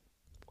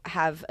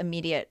 have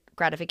immediate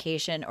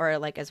gratification or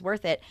like is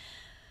worth it.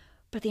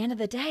 But at the end of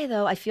the day,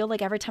 though, I feel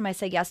like every time I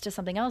say yes to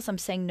something else, I'm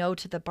saying no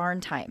to the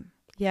barn time.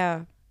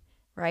 Yeah.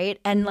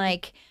 Right? And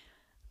like,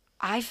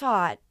 I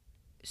fought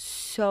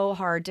so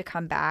hard to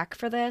come back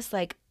for this.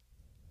 Like,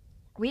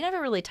 we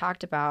never really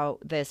talked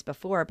about this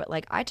before, but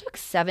like, I took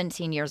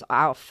 17 years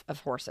off of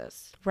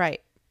horses.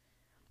 Right.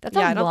 That's a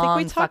long I don't think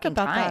we talked fucking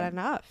about time. that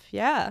enough.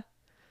 Yeah.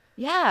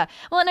 Yeah.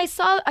 Well, and I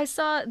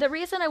saw the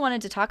reason I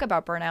wanted to talk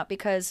about burnout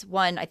because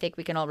one, I think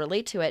we can all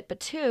relate to it, but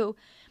two,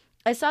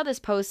 I saw this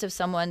post of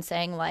someone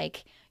saying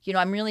like,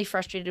 I'm really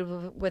frustrated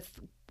with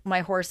my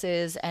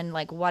horses and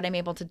like what I'm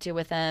able to do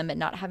with them and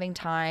not having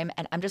time.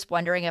 And I'm just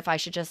wondering if I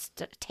should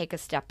just take a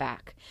step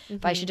back,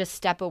 if I should just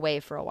step away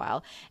for a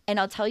while. And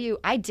I'll tell you,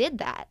 I did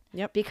that.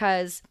 Yep.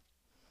 Because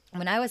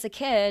when I was a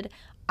kid,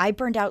 I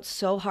burned out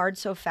so hard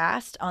so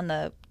fast on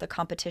the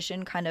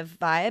competition kind of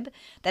vibe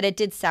that it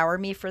did sour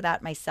me for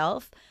that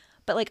myself.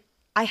 But like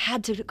I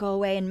had to go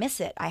away and miss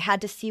it. I had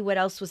to see what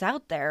else was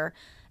out there.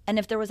 And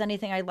if there was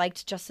anything I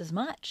liked just as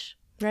much.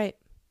 Right.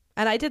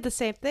 And I did the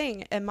same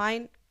thing. And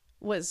mine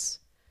was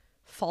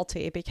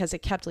faulty because it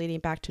kept leading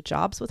back to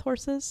jobs with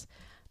horses.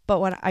 But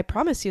when I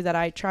promise you that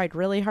I tried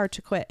really hard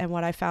to quit, and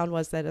what I found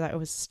was that I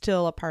was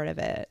still a part of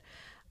it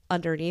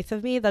underneath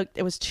of me.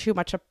 It was too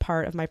much a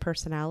part of my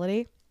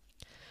personality.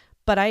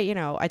 But I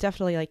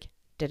definitely like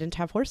didn't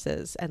have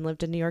horses and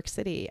lived in New York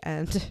City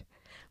and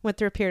went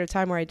through a period of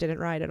time where I didn't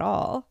ride at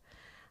all.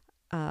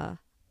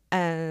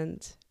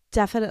 and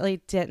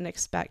definitely didn't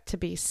expect to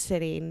be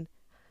sitting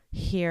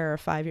here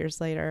 5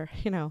 years later,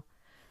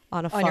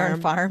 on a On your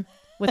own farm.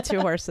 with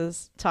 2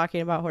 horses,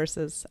 talking about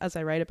horses as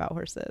I write about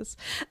horses.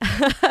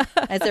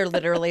 As they're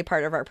literally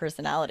part of our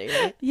personality,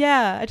 right?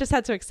 Yeah, I just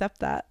had to accept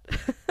that.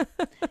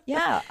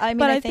 Yeah, I mean,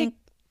 But I think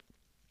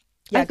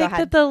yeah, I go think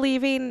ahead.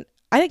 that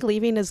I think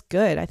leaving is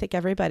good. I think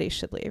everybody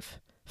should leave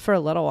for a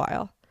little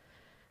while.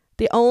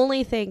 The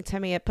only thing to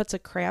me it puts a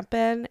cramp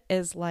in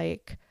is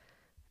like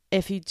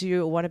if you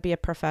do want to be a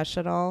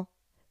professional,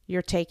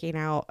 you're taking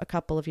out a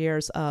couple of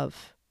years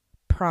of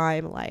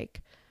prime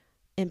like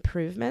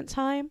improvement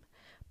time.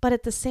 But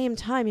at the same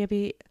time,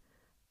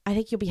 I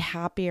think you'll be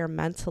happier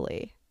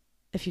mentally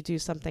if you do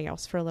something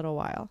else for a little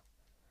while.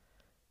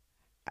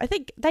 I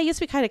think that used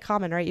to be kind of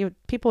common, right?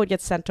 People would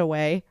get sent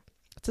away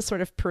to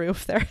sort of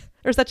prove their,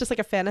 or is that just like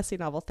a fantasy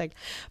novel thing?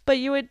 But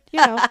you would, you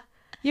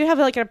have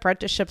like an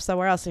apprenticeship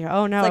somewhere else. And you're,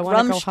 oh no, It's I like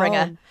want to go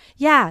Rumspringa. home.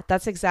 Yeah,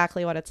 that's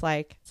exactly what it's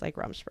like. It's like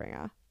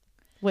Rumspringa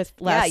with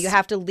less. Yeah, you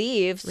have to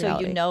leave so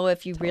reality you know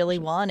if you really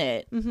television. want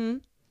it, Mm-hmm.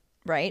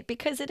 right?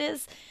 Because it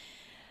is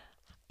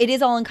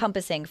all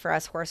encompassing for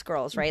us horse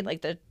girls, right?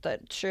 Like the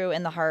true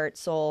in the heart,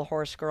 soul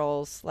horse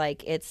girls.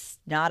 Like it's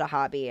not a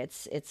hobby;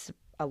 it's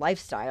a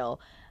lifestyle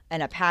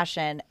and a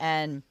passion.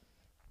 And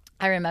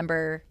I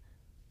remember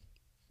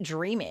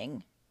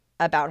dreaming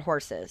about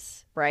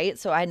horses, right?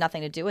 So I had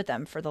nothing to do with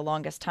them for the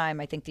longest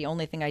time. I think the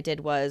only thing I did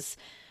was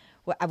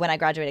when I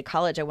graduated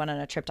college, I went on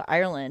a trip to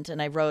Ireland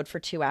and I rode for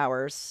 2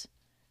 hours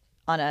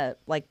on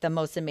the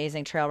most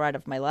amazing trail ride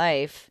of my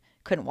life.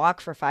 Couldn't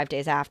walk for 5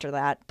 days after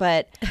that,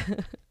 but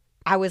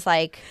I was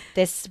like,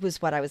 this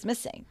was what I was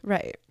missing.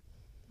 Right.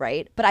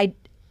 Right. But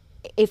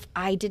if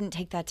I didn't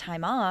take that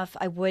time off,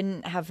 I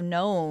wouldn't have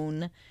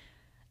known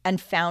and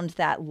found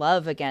that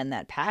love again,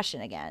 that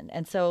passion again.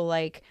 And so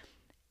like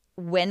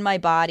when my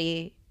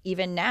body,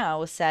 even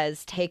now,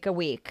 says, take a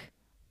week,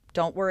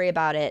 don't worry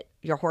about it.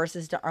 Your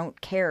horses don't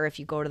care if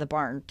you go to the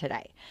barn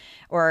today,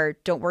 or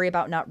don't worry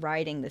about not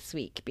riding this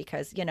week,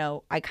 because,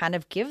 I kind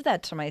of give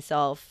that to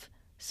myself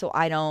so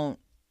I don't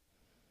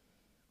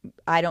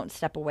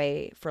step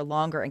away for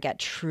longer and get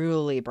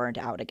truly burned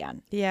out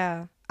again.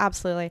 Yeah,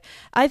 absolutely.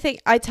 I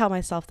think I tell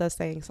myself those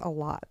things a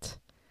lot.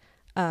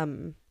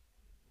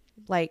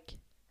 Like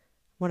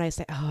when I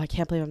say, oh, I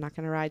can't believe I'm not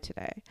going to ride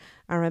today,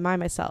 I remind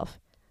myself,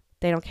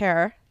 they don't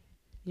care.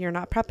 You're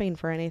not prepping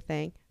for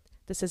anything.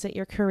 This isn't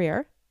your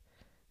career.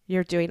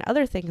 You're doing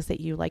other things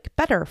that you like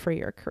better for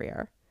your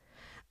career.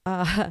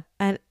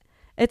 And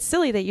it's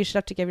silly that you should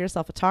have to give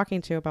yourself a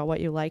talking to about what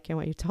you like and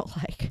what you don't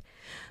like.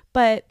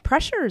 But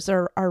pressures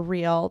are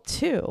real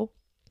too.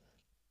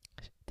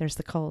 There's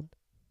the cold.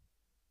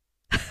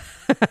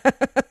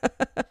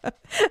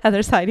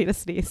 Heather's hiding a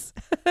sneeze.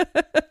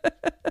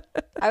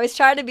 I was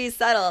trying to be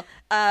subtle.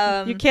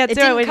 You can't do it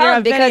didn't when come you're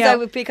on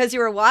video. because you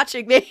were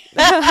watching me.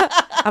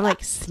 I'm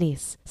like,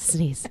 sneeze,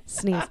 sneeze,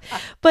 sneeze.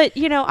 But,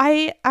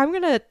 I'm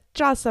going to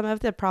draw some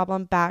of the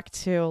problem back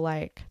to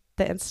like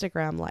the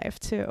Instagram life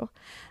too.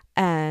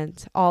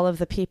 And all of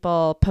the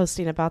people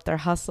posting about their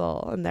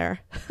hustle and their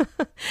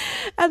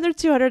and their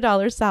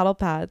 $200 saddle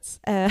pads.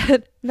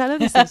 And none of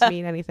these things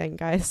mean anything,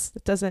 guys.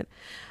 It doesn't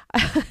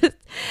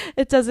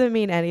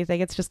mean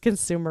anything. It's just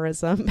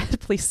consumerism.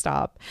 Please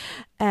stop.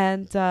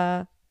 And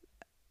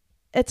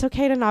it's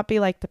okay to not be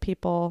like the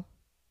people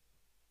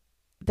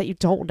that you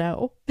don't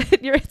know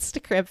in your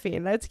Instagram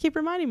feed. I have to keep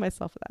reminding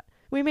myself of that.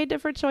 We made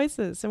different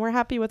choices and we're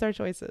happy with our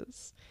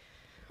choices.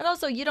 And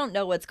also, you don't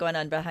know what's going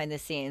on behind the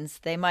scenes.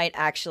 They might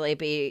actually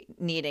be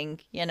needing,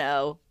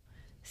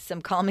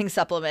 some calming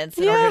supplements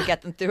in order to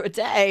get them through a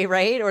day,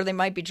 right? Or they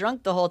might be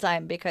drunk the whole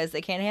time because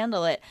they can't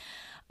handle it.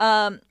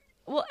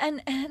 Well,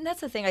 and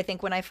that's the thing. I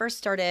think when I first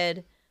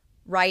started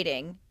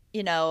writing,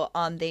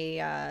 on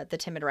the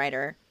Timid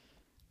Writer,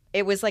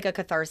 it was like a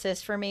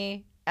catharsis for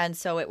me. And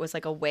so it was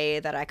like a way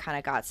that I kind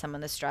of got some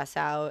of the stress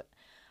out.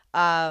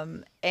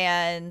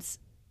 And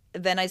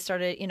then I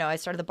started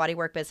the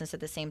bodywork business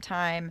at the same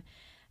time.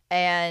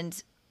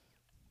 And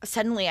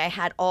suddenly I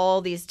had all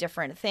these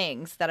different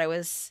things that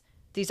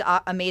these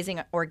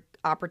amazing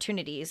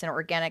opportunities and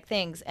organic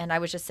things. And I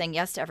was just saying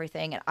yes to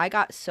everything. And I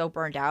got so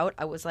burned out.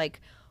 I was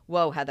like,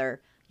 whoa, Heather,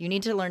 you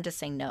need to learn to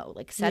say no,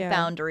 like set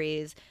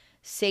boundaries,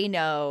 say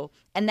no.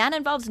 And that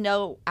involves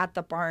no at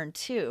the barn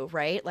too,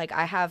 right? Like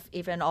I have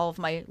even all of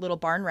my little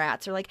barn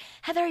rats are like,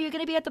 Heather, are you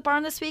going to be at the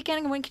barn this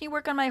weekend? When can you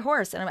work on my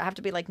horse? And I have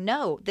to be like,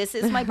 no, this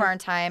is my barn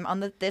time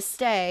on this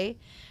day.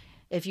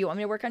 If you want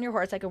me to work on your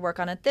horse, I can work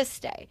on it this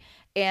day.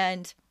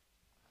 And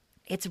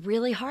it's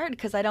really hard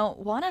because I don't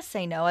want to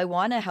say no. I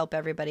want to help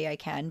everybody I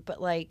can.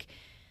 But like,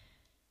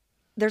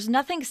 there's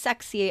nothing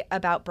sexy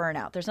about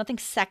burnout. There's nothing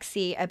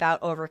sexy about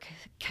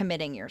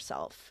overcommitting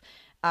yourself,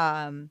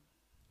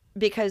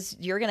 because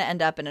you're going to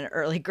end up in an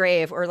early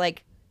grave or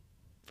like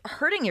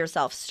hurting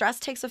yourself. Stress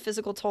takes a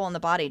physical toll on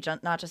the body,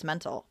 not just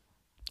mental.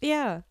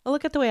 Yeah. Well,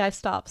 look at the way I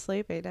stop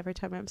sleeping every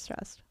time I'm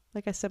stressed.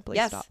 Like I simply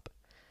stop.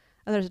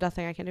 And there's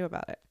nothing I can do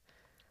about it.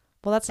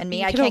 Well, that's and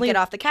me. I can't get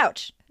off the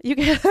couch. You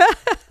can.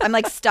 I'm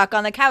like stuck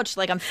on the couch,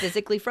 like I'm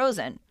physically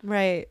frozen.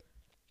 Right.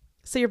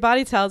 So your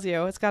body tells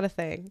you it's got a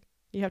thing.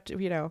 You have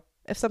to,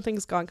 if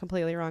something's gone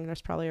completely wrong,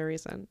 there's probably a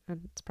reason,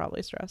 and it's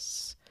probably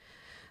stress.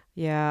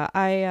 Yeah,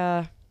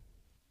 I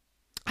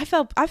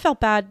felt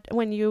bad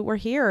when you were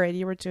here and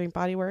you were doing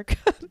body work.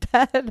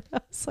 Bad. I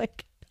was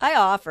like, I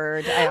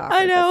offered.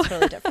 I know. That's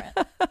totally different.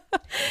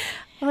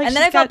 like, And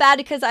then I felt bad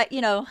because Manny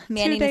and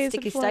the days in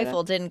Sticky Florida.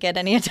 Stifle didn't get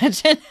any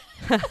attention.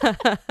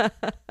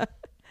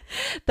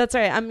 That's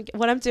right.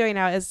 What I'm doing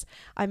now is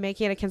I'm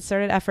making a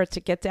concerted effort to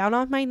get down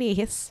on my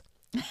knees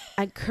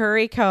and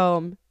curry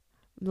comb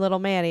little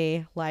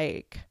Manny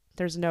like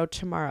there's no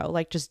tomorrow.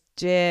 Like just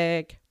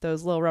dig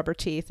those little rubber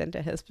teeth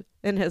into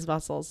his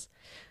muscles,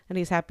 and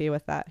he's happy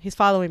with that. He's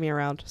following me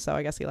around, so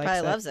I guess he likes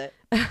Probably it. loves it.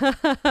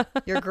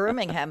 You're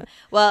grooming him.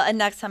 Well, and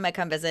next time I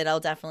come visit, I'll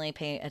definitely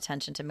pay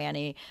attention to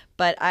Manny.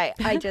 But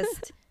I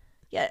just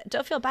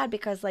don't feel bad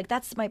because like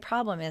that's my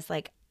problem is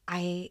like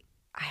I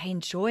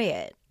enjoy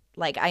it.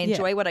 Like I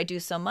enjoy what I do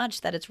so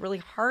much that it's really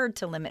hard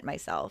to limit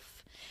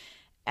myself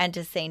and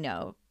to say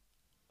no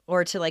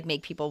or to like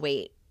make people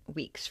wait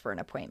weeks for an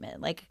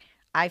appointment. Like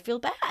I feel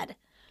bad.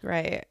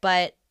 Right.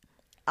 But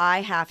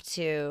I have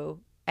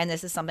to, and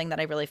this is something that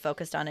I really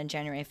focused on in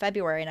January and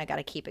February, and I got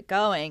to keep it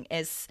going,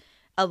 is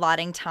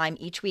allotting time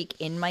each week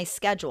in my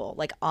schedule,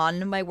 like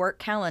on my work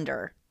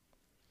calendar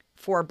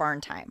for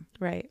barn time.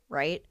 Right.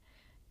 Right.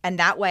 And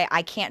that way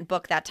I can't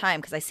book that time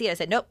because I see it. I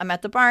said, nope, I'm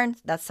at the barn.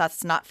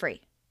 That's not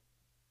free.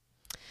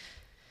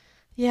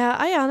 Yeah,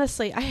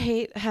 I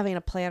hate having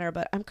a planner,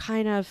 but I'm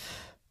kind of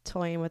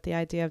toying with the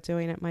idea of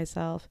doing it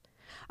myself.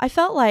 I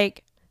felt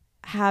like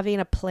having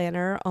a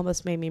planner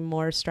almost made me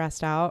more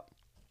stressed out.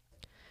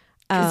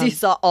 Because you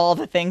saw all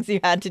the things you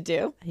had to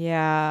do.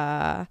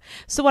 Yeah.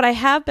 So what I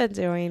have been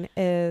doing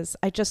is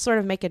I just sort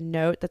of make a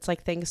note that's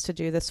like things to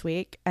do this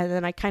week. And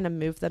then I kind of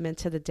move them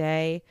into the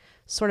day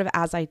sort of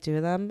as I do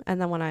them. And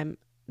then when I'm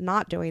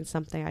not doing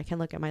something, I can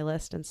look at my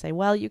list and say,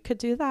 well, you could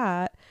do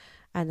that.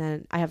 And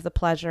then I have the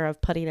pleasure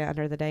of putting it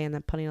under the day and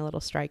then putting a little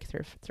strike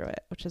through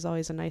it, which is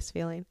always a nice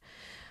feeling.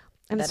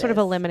 And it sort of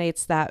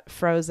eliminates that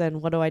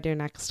frozen, what do I do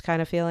next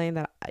kind of feeling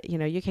that,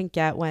 you can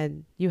get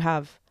when you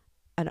have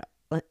an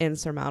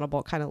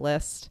insurmountable kind of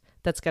list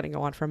that's going to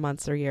go on for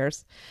months or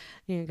years.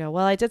 You can go,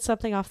 well, I did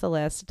something off the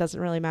list. It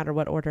doesn't really matter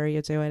what order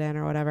you do it in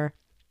or whatever.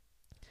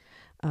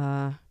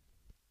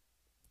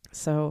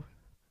 So,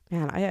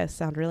 man, I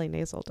sound really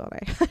nasal, don't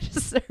I? I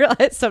just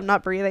realized I'm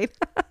not breathing.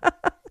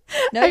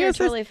 No, you're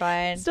totally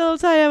fine. Still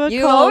tell you I have a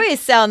You cold. always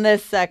sound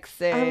this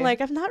sexy. I'm like,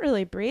 I'm not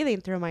really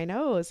breathing through my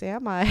nose,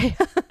 am I?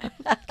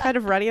 Kind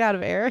of running out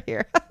of air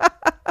here.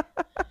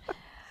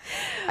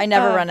 I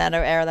never run out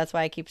of air. That's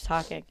why I keep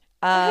talking.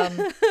 Yeah,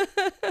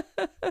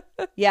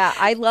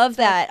 I love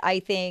that. I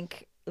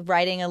think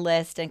writing a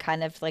list and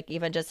kind of like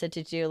even just a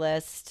to-do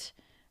list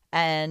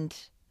and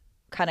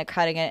kind of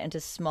cutting it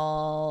into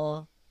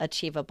small,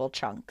 achievable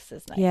chunks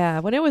is nice. Yeah,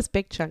 when it was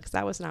big chunks,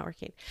 that was not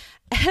working.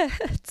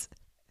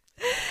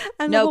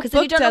 And no, because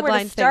then you don't know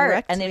where to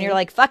start. And then you're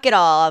like, fuck it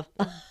all.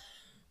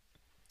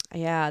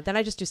 Yeah, then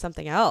I just do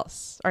something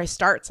else or I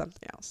start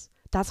something else.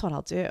 That's what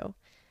I'll do.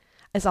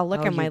 Is I'll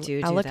look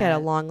at a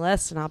long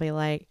list and I'll be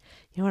like,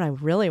 you know what I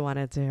really want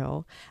to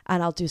do?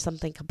 And I'll do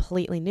something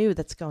completely new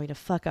that's going to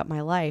fuck up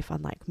my life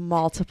on like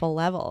multiple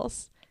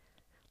levels.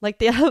 Like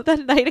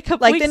that night a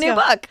couple weeks ago. Like the new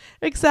book.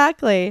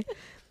 Exactly.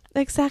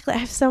 I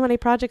have so many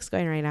projects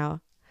going right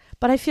now,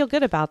 but I feel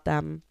good about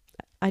them.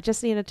 I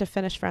just needed to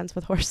finish Friends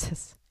with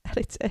Horses. And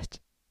I did.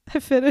 I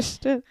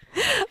finished it.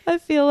 I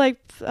feel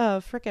like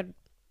frickin'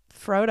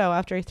 Frodo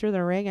after he threw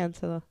the ring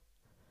into the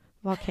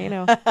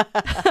volcano.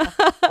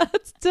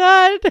 It's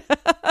done.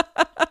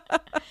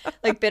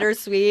 Like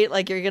bittersweet,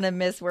 like you're gonna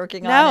miss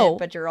working on it,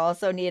 but you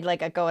also need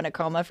like go in a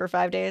coma for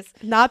 5 days.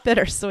 Not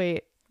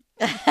bittersweet.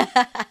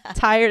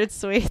 Tired and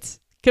sweet.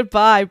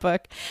 Goodbye,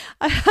 book.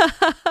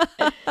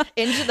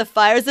 Into the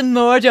fires of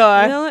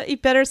Mordor. You know, the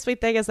bittersweet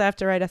thing is I have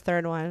to write a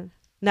third one.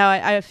 No,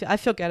 I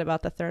feel good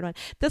about the third one.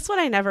 This one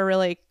I never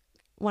really,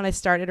 when I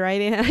started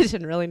writing, I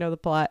didn't really know the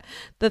plot.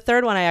 The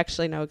third one I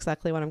actually know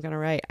exactly what I'm going to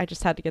write. I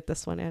just had to get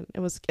this one in.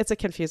 It's a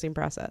confusing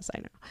process, I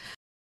know.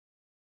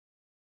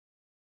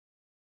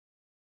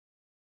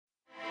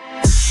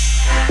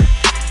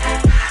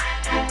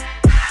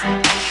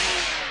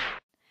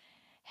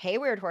 Hey,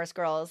 Weird Horse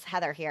Girls,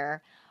 Heather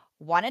here.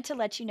 Wanted to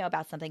let you know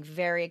about something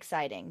very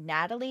exciting.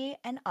 Natalie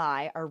and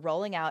I are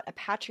rolling out a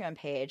Patreon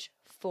page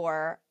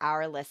for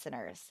our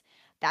listeners.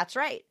 That's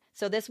right.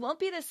 So this won't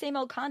be the same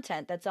old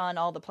content that's on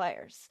all the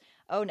players.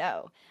 Oh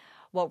no.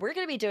 What we're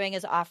going to be doing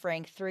is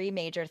offering 3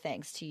 major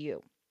things to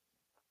you.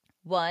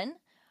 1,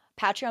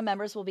 Patreon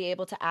members will be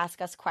able to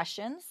ask us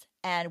questions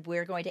and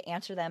we're going to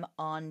answer them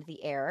on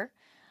the air.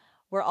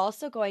 We're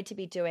also going to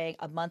be doing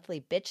a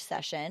monthly bitch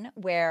session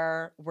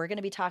where we're going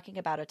to be talking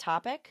about a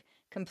topic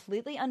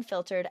completely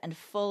unfiltered and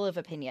full of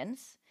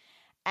opinions.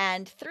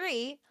 And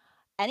 3,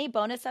 any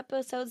bonus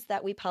episodes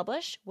that we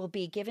publish will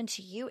be given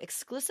to you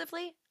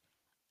exclusively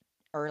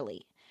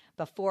early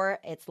before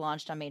it's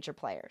launched on major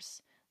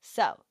players.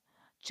 So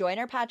join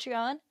our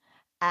Patreon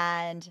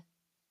and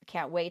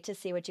can't wait to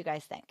see what you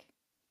guys think.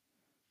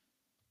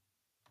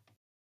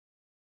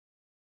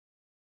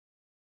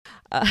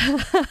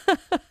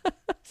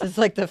 This is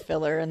like the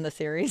filler in the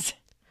series.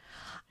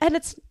 And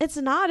it's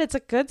not. It's a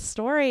good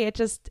story. It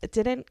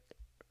didn't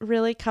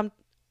really come.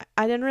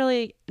 I didn't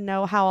really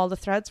know how all the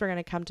threads were going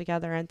to come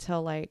together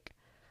until like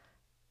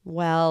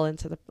well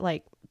into the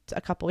like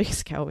a couple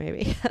weeks ago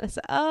maybe. I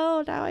said,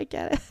 oh, now I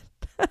get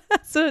it.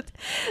 So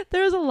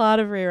there was a lot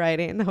of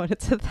rewriting that went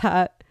into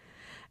that.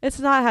 It's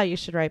not how you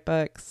should write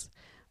books,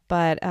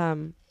 but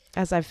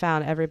as I've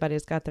found,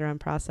 everybody's got their own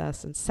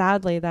process, and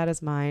sadly, that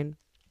is mine.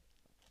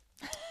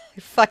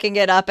 Fucking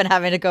it up and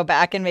having to go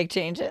back and make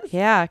changes.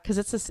 Yeah, because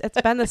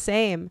it's been the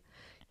same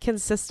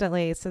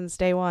consistently since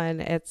day one.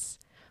 It's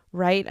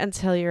write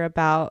until you're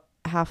about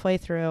halfway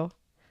through,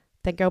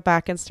 then go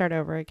back and start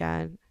over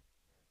again.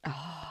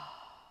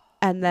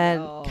 And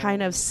then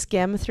kind of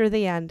skim through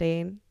the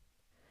ending,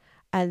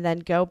 and then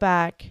go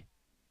back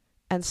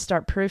and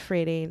start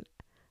proofreading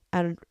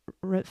and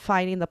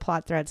finding the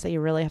plot threads that you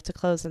really have to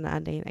close in the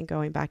ending and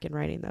going back and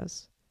writing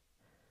those.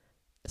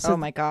 So, oh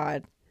my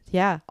God.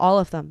 Yeah, all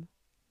of them.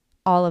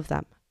 All of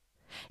them.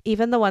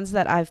 Even the ones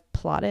that I've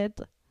plotted,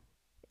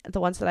 the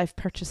ones that I've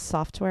purchased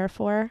software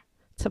for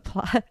to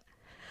plot,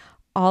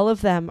 all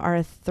of them are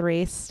a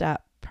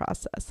 3-step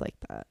process like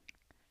that.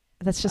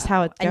 That's just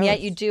how it goes. And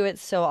yet you do it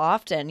so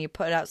often. You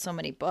put out so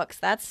many books.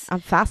 I'm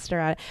faster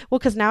at it. Well,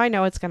 because now I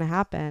know it's going to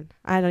happen.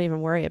 I don't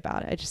even worry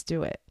about it. I just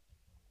do it.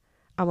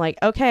 I'm like,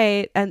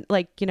 okay. And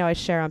like, I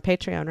share on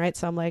Patreon, right?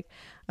 So I'm like,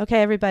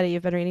 okay, everybody,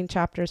 you've been reading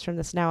chapters from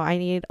this now. I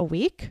need a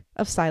week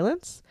of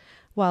silence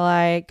while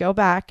I go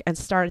back and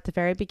start at the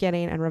very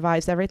beginning and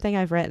revise everything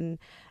I've written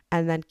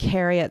and then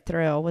carry it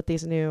through with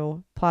these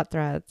new plot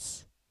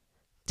threads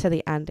to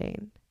the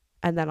ending.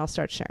 And then I'll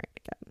start sharing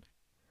again.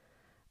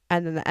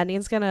 And then the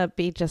ending's going to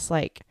be just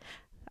like,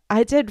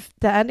 I did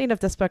the ending of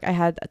this book. I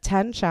had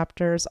 10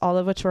 chapters, all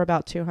of which were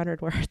about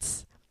 200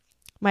 words.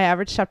 My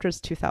average chapter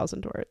is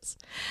 2,000 words.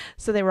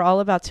 So they were all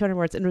about 200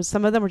 words. And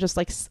some of them were just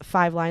like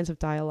 5 lines of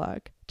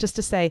dialogue just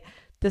to say,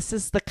 this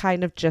is the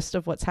kind of gist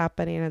of what's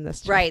happening in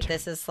this chapter. Right.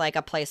 This is like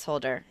a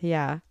placeholder.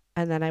 Yeah.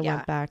 And then I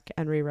went back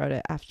and rewrote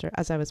it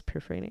as I was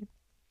proofreading.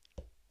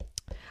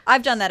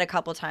 I've done that a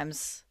couple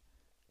times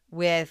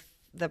with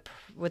the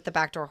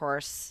Backdoor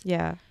Horse.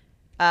 Yeah.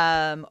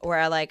 Where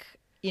I like,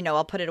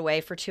 I'll put it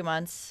away for 2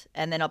 months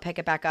and then I'll pick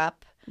it back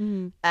up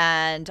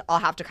and I'll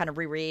have to kind of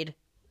reread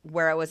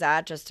where I was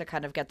at just to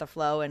kind of get the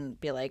flow and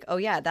be like, oh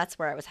yeah, that's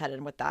where I was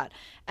headed with that.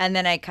 And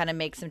then I kind of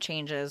make some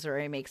changes or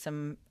I make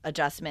some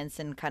adjustments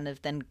and kind of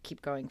then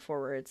keep going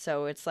forward.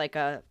 So it's like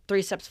a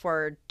 3 steps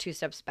forward, 2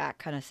 steps back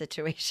kind of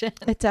situation.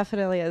 It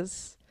definitely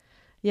is.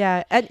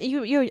 Yeah. And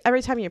you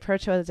every time you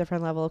approach it with a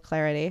different level of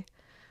clarity.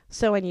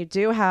 So when you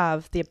do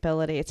have the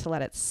ability to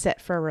let it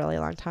sit for a really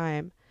long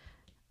time,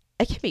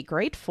 it can be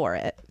great for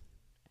it,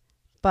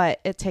 but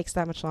it takes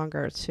that much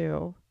longer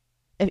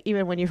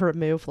even when you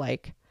remove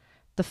like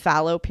the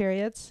fallow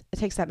periods, it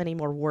takes that many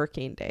more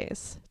working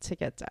days to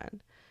get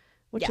done,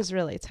 which is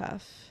really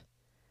tough.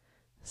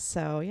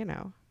 So,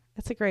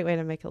 it's a great way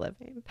to make a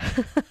living.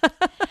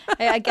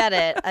 I get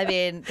it. I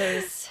mean,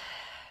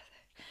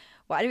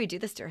 why do we do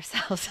this to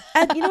ourselves?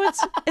 And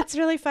it's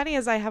really funny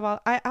is I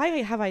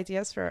have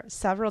ideas for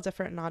several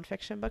different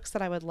nonfiction books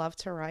that I would love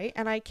to write,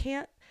 and I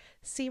can't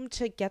seem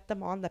to get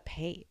them on the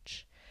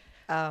page.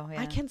 Oh,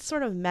 yeah. I can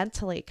sort of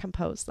mentally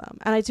compose them.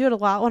 And I do it a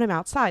lot when I'm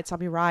outside. So I'll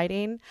be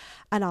riding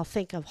and I'll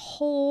think of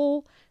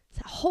whole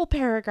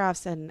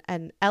paragraphs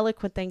and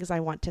eloquent things I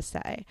want to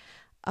say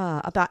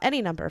about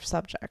any number of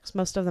subjects,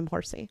 most of them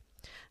horsey.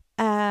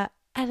 And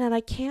then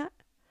I can't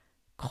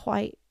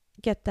quite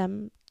get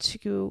them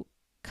to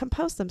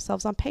compose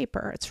themselves on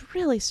paper. It's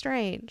really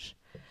strange.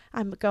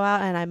 I go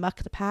out and I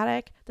muck the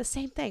paddock, the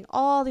same thing,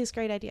 all these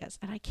great ideas.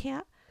 And I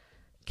can't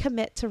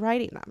commit to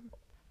writing them.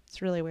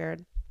 It's really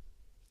weird.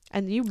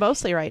 And you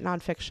mostly write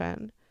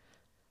nonfiction.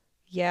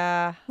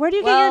 Yeah. Where do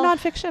you get your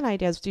nonfiction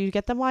ideas? Do you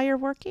get them while you're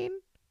working?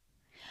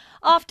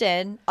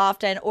 Often,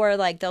 or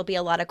like there'll be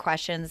a lot of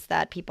questions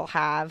that people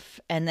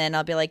have, and then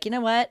I'll be like, you know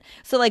what?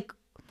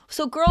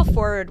 So Girl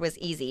Forward was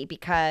easy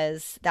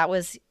because that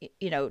was,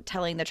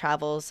 telling the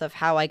travels of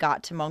how I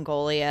got to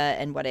Mongolia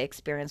and what I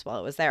experienced while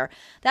I was there.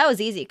 That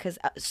was easy because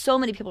so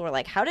many people were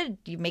like, how did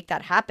you make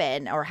that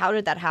happen? Or how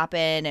did that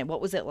happen? And what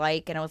was it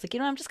like? And I was like,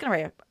 I'm just going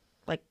to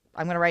write,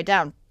 I'm going to write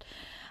down.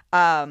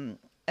 And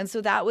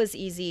so that was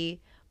easy.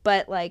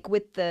 But like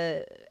with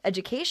the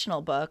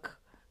educational book,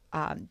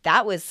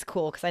 that was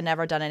cool because I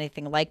never done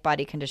anything like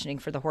body conditioning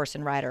for the horse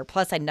and rider.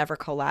 Plus, I never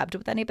collabed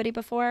with anybody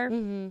before.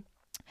 Mm-hmm.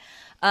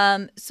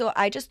 So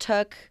I just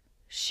took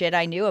shit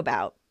I knew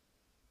about.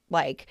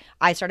 Like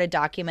I started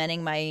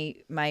documenting my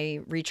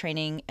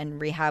retraining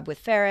and rehab with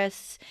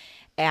Ferris,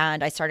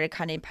 and I started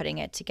kind of putting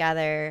it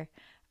together.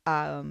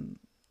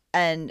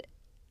 And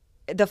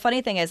the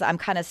funny thing is I'm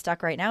kind of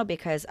stuck right now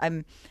because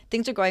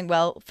things are going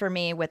well for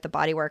me with the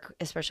body work,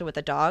 especially with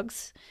the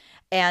dogs.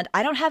 And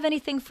I don't have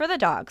anything for the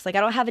dogs. Like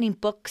I don't have any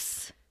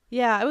books.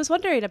 Yeah, I was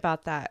wondering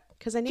about that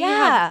because I knew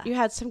you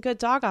had some good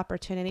dog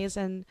opportunities,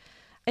 and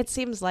it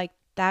seems like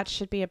that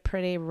should be a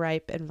pretty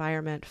ripe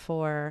environment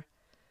for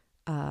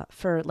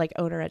like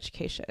owner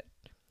education.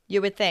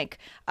 You would think.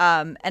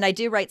 And I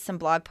do write some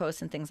blog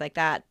posts and things like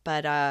that.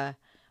 But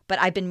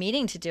I've been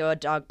meaning to do a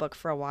dog book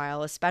for a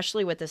while,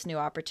 especially with this new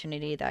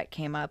opportunity that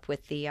came up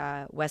with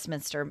the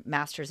Westminster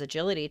Masters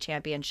Agility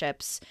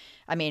Championships.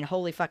 I mean,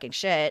 holy fucking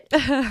shit.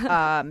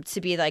 To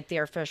be like the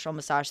official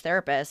massage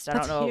therapist. I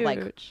don't know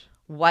like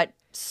what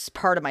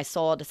part of my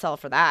soul to sell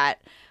for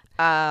that.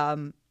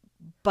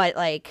 But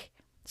like,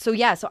 so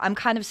yeah, so I'm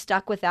kind of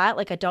stuck with that.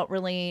 Like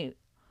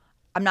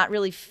I'm not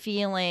really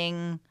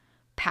feeling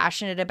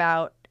passionate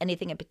about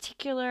anything in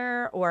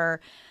particular,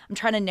 or I'm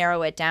trying to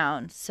narrow it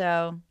down.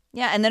 So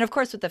yeah. And then of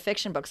course with the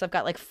fiction books, I've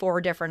got like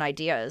 4 different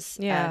ideas.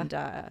 Yeah.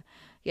 And,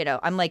 you know,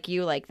 I'm like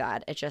you like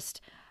that. It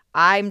just,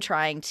 I'm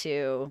trying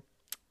to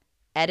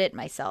edit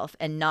myself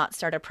and not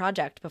start a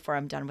project before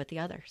I'm done with the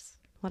others.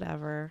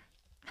 Whatever.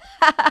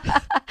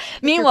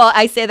 Meanwhile,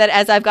 I say that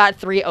as I've got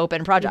 3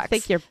 open projects. You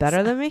think you're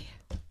better than me?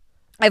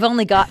 I've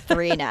only got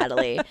 3,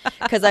 Natalie,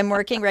 because I'm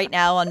working right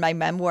now on my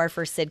memoir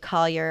for Sid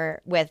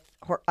Collier with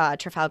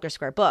Trafalgar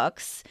Square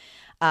Books,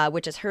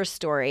 which is her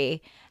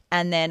story.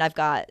 And then I've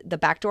got The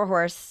Backdoor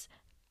Horse.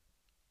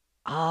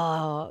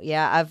 Oh,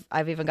 yeah,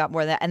 I've even got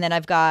more than that. And then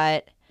I've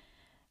got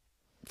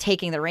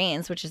Taking the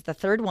Reins, which is the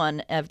 3rd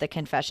one of the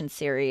Confession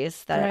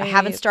series that I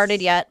haven't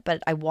started yet,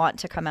 but I want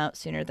to come out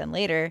sooner than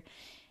later.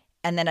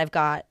 And then I've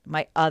got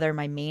my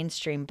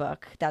mainstream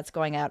book that's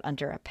going out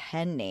under a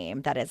pen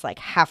name that is like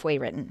halfway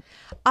written.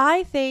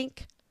 I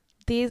think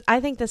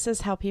this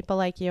is how people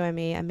like you and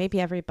me and maybe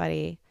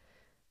everybody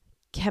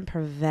can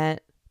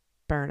prevent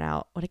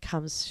burnout when it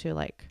comes to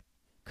like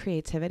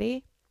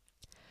creativity.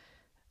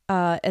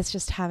 It's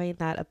just having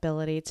that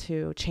ability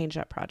to change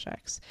up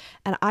projects.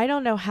 And I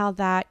don't know how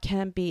that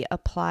can be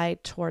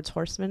applied towards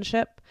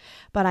horsemanship,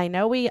 but I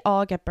know we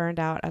all get burned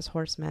out as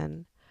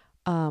horsemen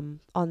on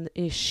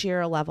a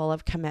sheer level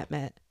of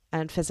commitment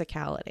and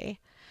physicality.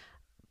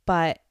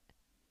 But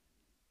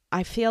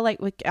I feel like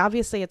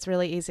obviously it's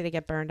really easy to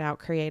get burned out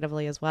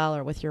creatively as well,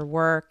 or with your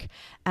work.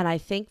 And I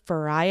think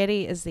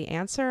variety is the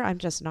answer. I'm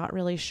just not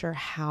really sure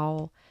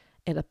how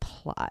it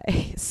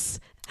applies.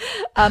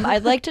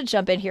 I'd like to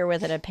jump in here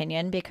with an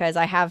opinion, because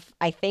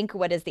I think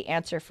what is the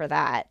answer for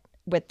that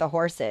with the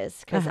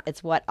horses, because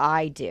it's what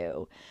I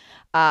do.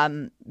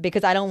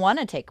 Because I don't want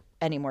to take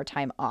any more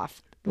time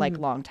off, like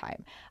long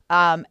time.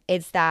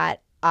 It's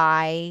that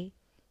I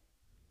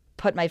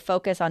put my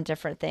focus on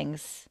different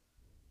things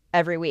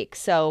every week.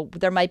 So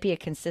there might be a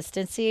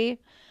consistency,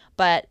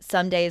 but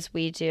some days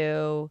we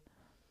do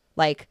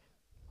like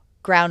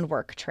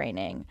groundwork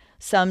training.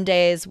 Some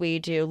days we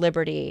do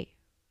Liberty,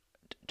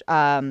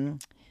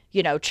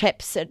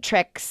 trips and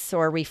tricks,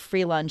 or we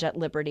free lunge at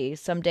Liberty.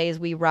 Some days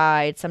we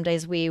ride. Some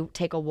days we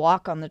take a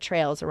walk on the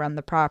trails around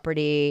the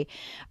property.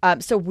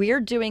 So we're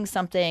doing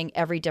something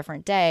every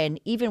different day. And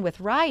even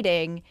with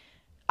riding,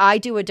 I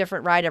do a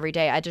different ride every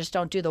day. I just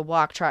don't do the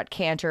walk, trot,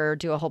 canter,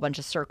 do a whole bunch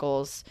of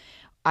circles.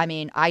 I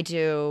mean, I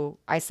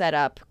set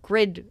up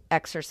grid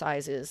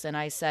exercises, and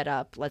I set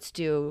up, let's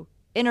do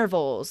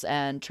intervals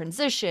and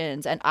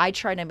transitions. And I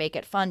try to make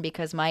it fun,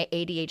 because my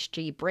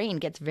ADHD brain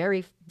gets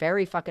very,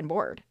 very fucking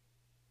bored.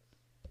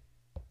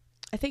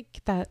 I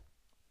think that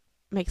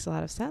makes a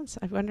lot of sense.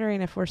 I'm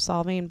wondering if we're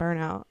solving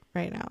burnout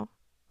right now.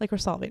 Like, we're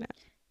solving it.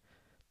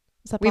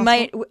 Is that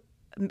possible?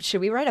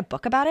 Should we write a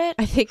book about it?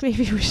 I think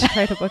maybe we should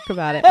write a book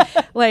about it.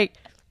 Like,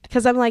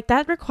 because I'm like,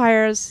 that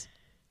requires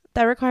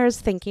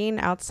thinking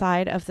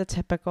outside of the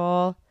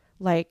typical,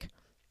 like,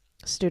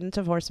 student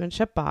of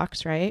horsemanship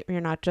box, right?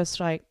 You're not just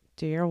like,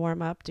 do your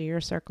warm up, do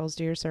your circles,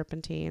 do your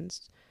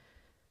serpentines,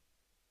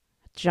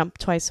 jump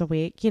twice a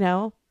week,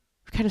 kind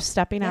of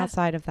stepping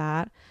outside of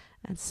that.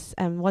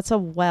 And what's a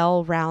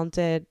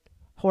well-rounded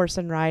horse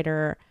and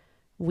rider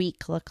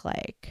week look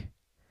like?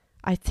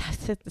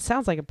 It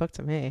sounds like a book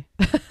to me.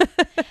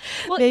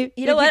 Well,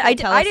 you know what? I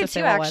do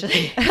too,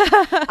 actually.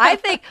 I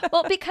think,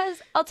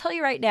 because I'll tell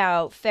you right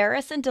now,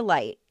 Ferris and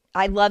Delight,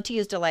 I love to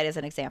use Delight as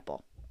an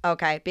example.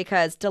 Okay.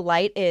 Because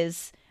Delight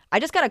I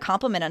just got a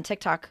compliment on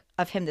TikTok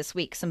of him this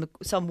week.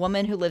 Some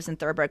woman who lives in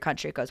thoroughbred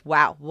country goes,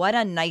 wow, what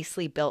a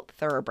nicely built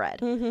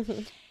thoroughbred.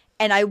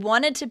 And I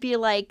wanted to be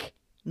like,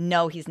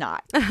 no, he's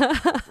not.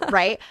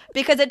 Right?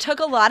 Because it took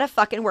a lot of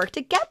fucking work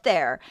to get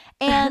there.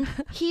 And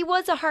he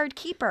was a hard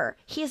keeper.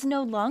 He is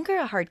no longer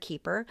a hard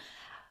keeper.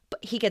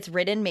 But he gets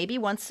ridden maybe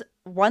once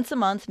a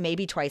month,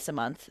 maybe twice a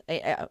month.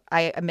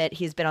 I admit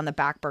he's been on the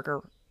back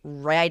burger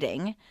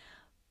riding.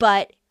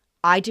 But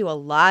I do a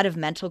lot of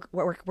mental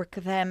work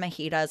with him.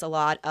 He does a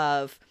lot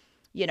of,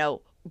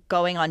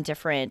 going on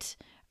different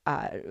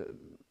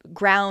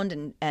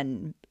ground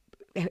and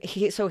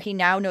he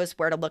now knows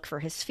where to look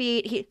for his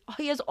feet.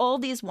 He has all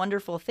these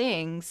wonderful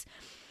things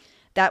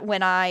that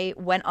when I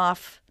went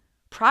off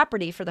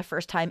property for the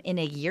first time in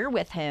a year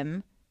with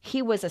him,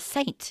 he was a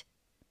saint,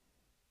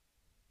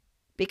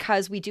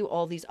 because we do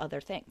all these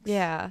other things.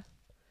 Yeah.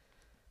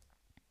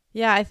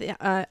 Yeah, I think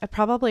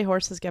probably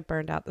horses get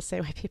burned out the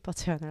same way people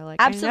do, and they're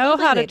like, absolutely, I know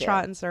how to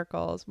trot in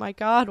circles. My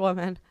God,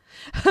 woman,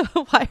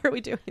 why are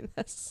we doing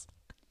this?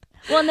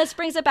 Well, and this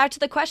brings it back to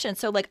the question.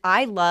 So, like,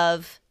 I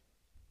love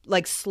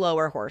like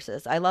slower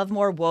horses. I love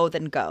more whoa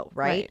than go,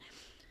 right? Right.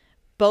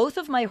 Both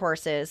of my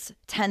horses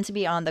tend to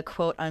be on the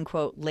quote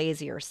unquote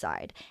lazier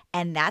side.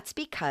 And that's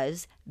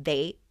because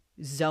they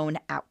zone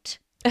out.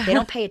 They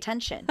don't pay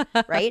attention,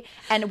 right?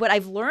 And what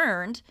I've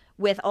learned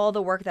with all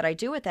the work that I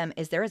do with them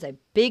is there is a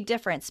big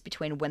difference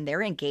between when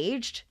they're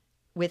engaged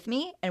with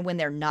me and when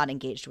they're not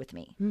engaged with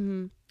me.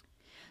 Mm-hmm.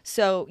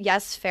 So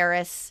yes,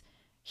 Ferris,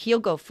 he'll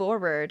go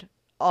forward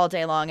all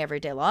day long, every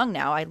day long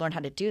now. I learned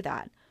how to do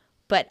that.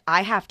 But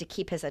I have to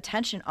keep his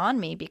attention on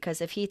me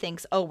because if he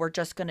thinks, oh, we're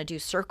just going to do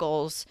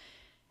circles,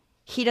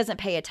 he doesn't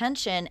pay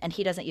attention and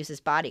he doesn't use his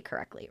body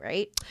correctly,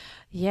 right?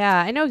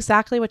 Yeah, I know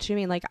exactly what you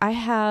mean. Like I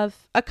have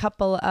a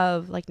couple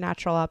of like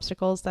natural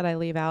obstacles that I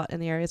leave out in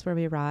the areas where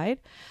we ride.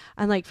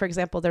 And like, for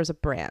example, there's a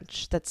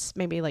branch that's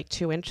maybe like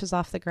 2 inches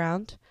off the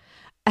ground.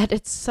 And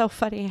it's so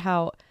funny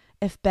how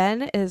if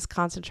Ben is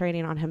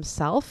concentrating on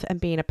himself and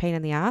being a pain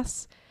in the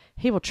ass,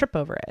 he will trip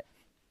over it.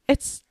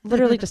 It's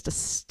literally just a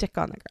stick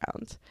on the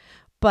ground.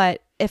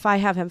 But if I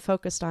have him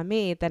focused on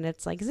me, then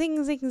it's like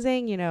zing, zing,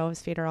 zing, you know,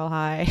 his feet are all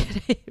high.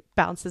 He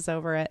bounces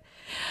over it.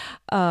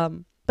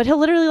 But he'll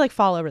literally like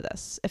fall over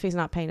this if he's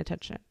not paying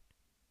attention.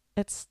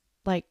 It's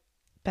like,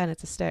 Ben,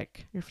 it's a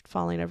stick. You're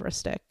falling over a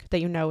stick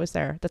that you know is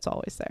there. That's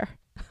always there.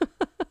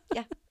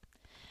 Yeah.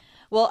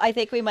 Well, I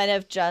think we might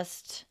have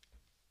just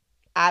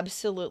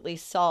absolutely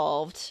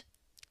solved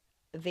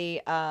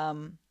the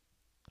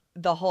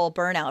whole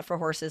burnout for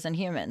horses and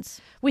humans.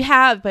 We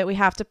have, but we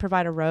have to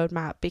provide a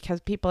roadmap because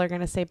people are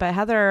going to say, but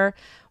Heather,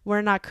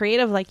 we're not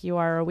creative like you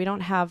are, or we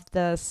don't have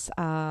this,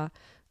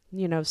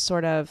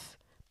 sort of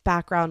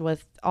background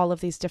with all of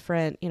these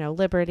different,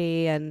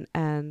 liberty and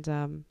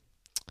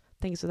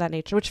things of that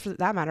nature, which for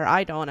that matter,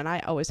 I don't. And I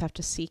always have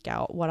to seek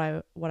out what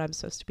I'm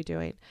supposed to be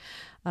doing,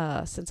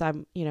 since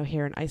I'm,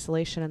 here in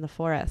isolation in the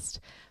forest.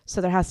 So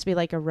there has to be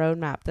like a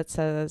roadmap that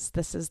says,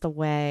 this is the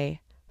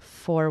way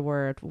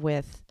forward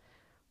with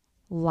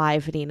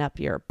livening up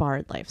your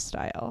barn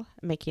lifestyle,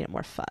 making it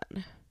more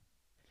fun.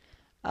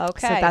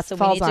 Okay, so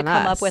we need to come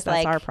up with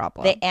that's like our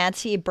problem. the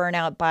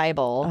anti-burnout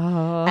Bible,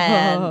 Oh.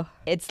 and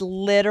it's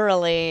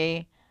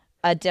literally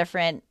a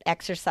different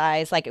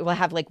exercise. Like we'll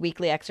have like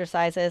weekly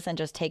exercises and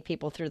just take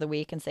people through the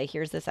week and say,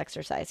 here's this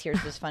exercise,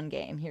 here's this fun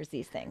game, here's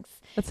these things.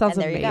 That sounds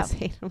And there you go.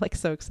 amazing. I'm like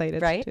so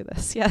excited Right? to do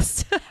this.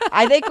 Yes.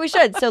 I think we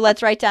should. So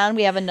let's write down.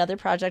 We have another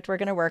project we're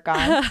going to work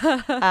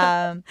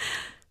on.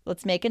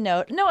 Let's make a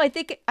note. No, I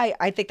think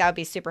that would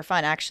be super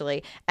fun,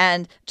 actually.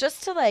 And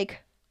just to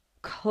like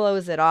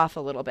close it off a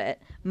little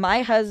bit,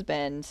 my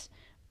husband,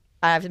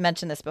 I've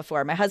mentioned this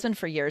before, my husband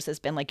for years has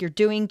been like, you're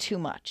doing too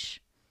much,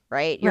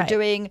 right? You're Right.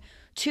 doing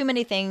too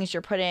many things.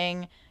 You're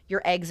putting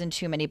your eggs in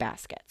too many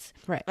baskets.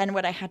 Right. And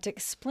what I had to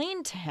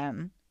explain to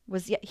him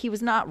was, yeah, he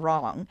was not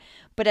wrong.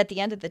 But at the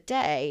end of the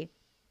day,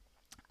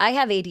 I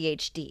have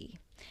ADHD.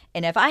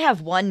 And if I have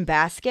one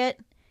basket,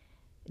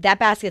 that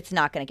basket's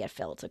not going to get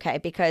filled, okay?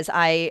 Because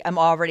I am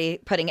already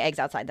putting eggs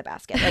outside the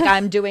basket. Like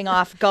I'm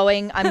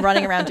I'm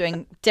running around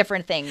doing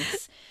different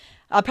things.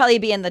 I'll probably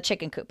be in the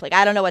chicken coop. Like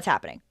I don't know what's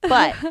happening.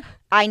 But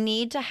I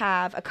need to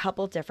have a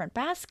couple different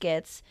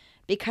baskets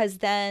because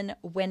then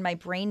when my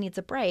brain needs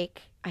a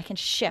break, I can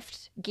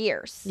shift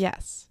gears.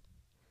 Yes.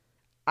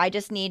 I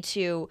just need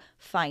to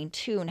fine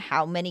tune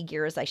how many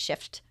gears I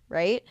shift,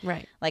 right?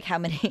 Right. Like how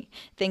many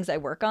things I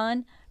work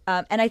on.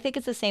 And I think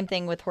it's the same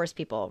thing with horse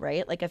people,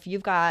 right? Like if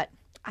you've got,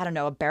 I don't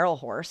know, a barrel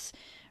horse,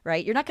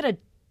 right? You're not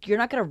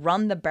gonna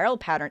run the barrel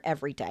pattern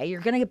every day.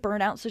 You're gonna get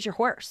burned out. So is your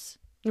horse,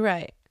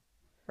 Right.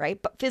 right?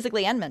 But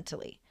physically and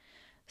mentally.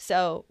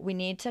 So we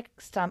need to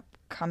stop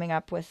coming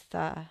up with.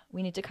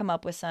 We need to come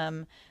up with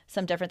some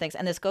different things,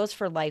 and this goes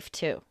for life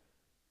too.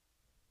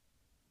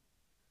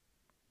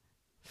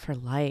 For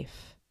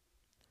life.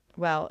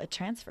 Well, it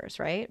transfers,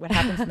 right? What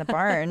happens in the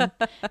barn?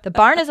 The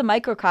barn is a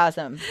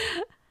microcosm.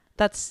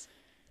 That's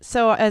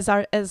so as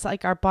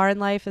our barn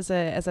life is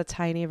a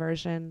tiny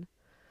version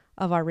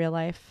of our real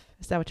life.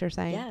 Is that what you're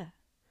saying? Yeah.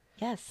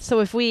 Yes. So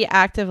if we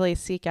actively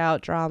seek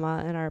out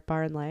drama in our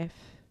barn life,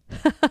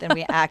 Then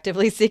we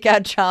actively seek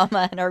out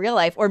drama in our real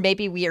life, or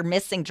maybe we are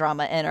missing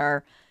drama in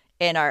our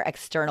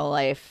external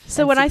life.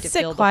 so and when I seek to sit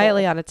fill the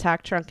quietly hole. on a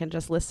tack trunk and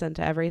just listen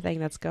to everything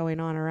that's going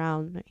on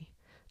around me,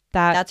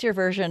 that That's your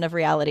version of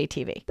reality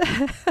TV.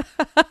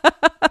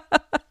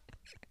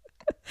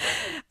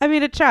 I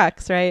mean, it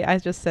tracks, right? I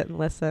just sit and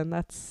listen.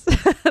 That's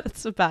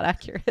that's about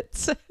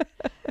accurate.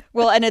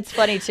 Well, and it's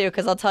funny too,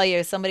 because I'll tell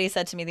you, somebody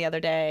said to me the other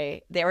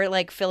day, they were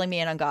like filling me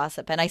in on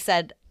gossip. And I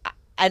said,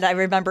 and I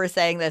remember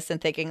saying this and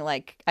thinking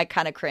like, I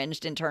kind of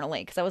cringed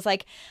internally because I was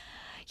like,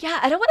 yeah,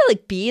 I don't want to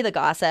like be the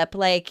gossip.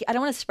 Like, I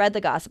don't want to spread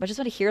the gossip. I just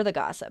want to hear the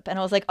gossip. And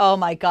I was like, oh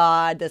my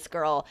God, this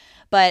girl.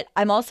 But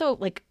I'm also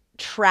like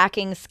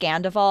tracking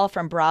Scandival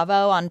from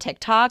Bravo on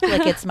TikTok.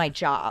 Like it's my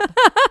job.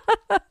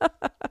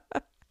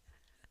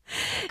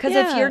 Because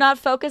if Yeah. you're not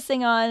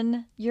focusing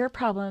on your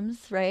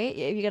problems, right,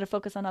 you got to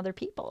focus on other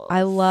people's.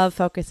 I love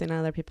focusing on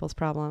other people's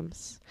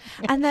problems,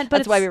 and then but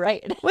That's why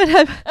it's- we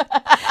write.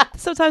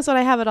 sometimes when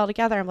I have it all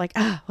together, I'm like,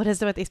 what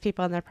is it with these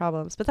people and their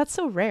problems? But that's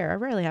so rare. I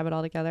rarely have it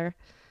all together.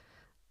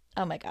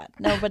 Oh my God.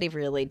 Nobody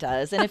really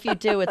does. And if you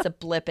do, it's a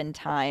blip in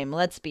time.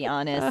 Let's be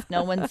honest.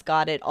 No one's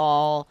got it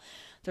all.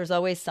 There's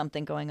always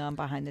something going on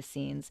behind the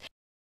scenes.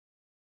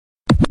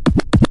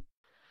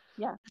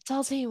 Yeah.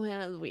 Adulting win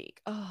of the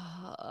week.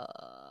 Oh.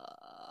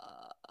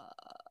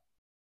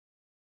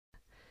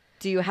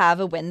 Do you have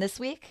a win this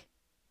week?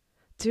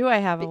 Do I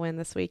have a win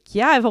this week?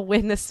 Yeah, I have a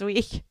win this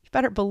week. You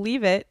better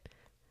believe it.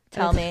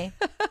 Tell me.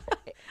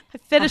 I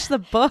finished the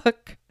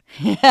book.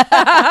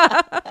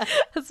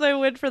 That's my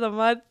win for the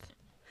month,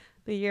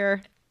 the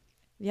year.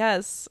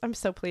 Yes, I'm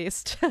so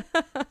pleased.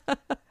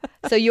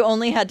 So you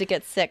only had to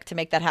get sick to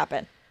make that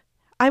happen?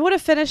 I would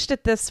have finished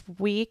it this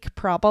week,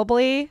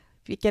 probably.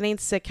 Getting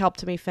sick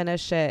helped me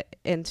finish it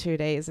in 2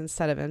 days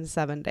instead of in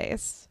 7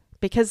 days.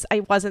 Because I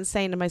wasn't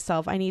saying to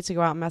myself, I need to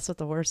go out and mess with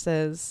the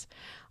horses,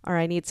 or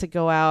I need to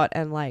go out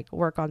and like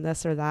work on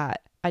this or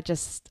that. I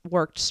just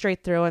worked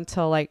straight through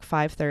until like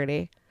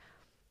 5:30.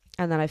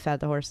 And then I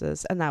fed the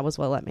horses, and that was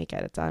what let me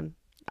get it done.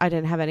 I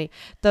didn't have any,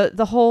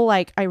 the whole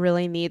like, I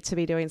really need to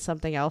be doing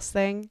something else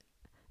thing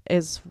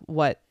is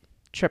what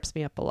trips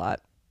me up a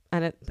lot.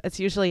 And it's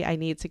usually I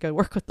need to go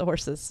work with the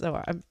horses.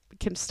 So I'm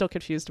still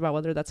confused about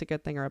whether that's a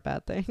good thing or a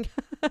bad thing.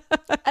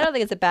 I don't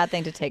think it's a bad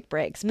thing to take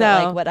breaks. But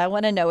No. like, what I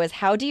want to know is,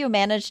 how do you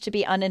manage to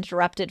be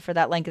uninterrupted for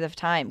that length of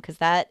time? Because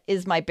that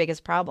is my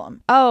biggest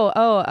problem.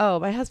 Oh.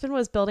 My husband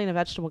was building a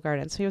vegetable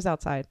garden, so he was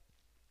outside.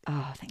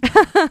 Oh, thank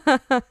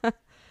God.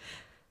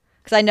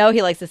 Because I know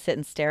he likes to sit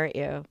and stare at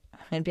you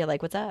and be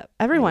like, what's up?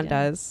 Everyone How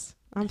you doing? does.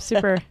 I'm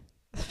super,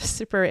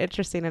 super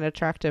interesting and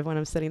attractive when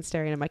I'm sitting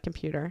staring at my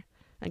computer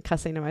and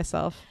cussing to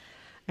myself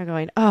and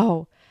going,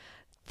 oh,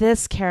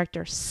 this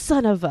character,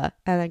 son of a,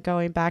 and then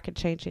going back and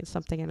changing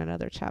something in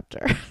another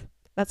chapter.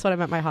 That's what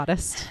I'm at my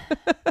hottest.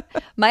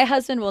 My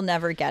husband will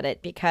never get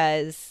it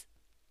because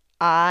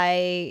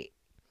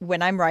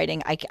when I'm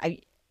writing,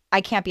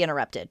 I can't be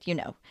interrupted, you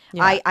know.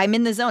 Yeah. I'm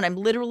in the zone. I'm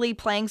literally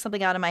playing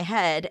something out in my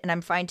head and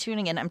I'm fine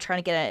tuning it. I'm trying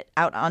to get it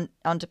out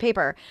onto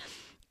paper.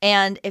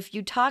 And if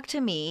you talk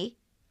to me,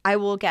 I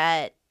will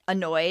get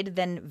annoyed,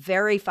 then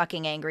very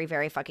fucking angry,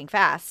 very fucking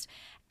fast.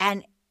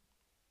 And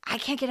I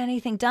can't get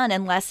anything done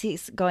unless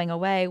he's going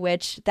away,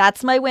 which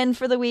that's my win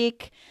for the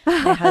week.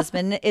 My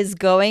husband is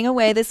going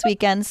away this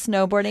weekend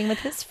snowboarding with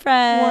his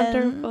friends.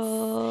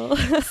 Wonderful.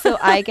 So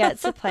I get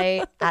to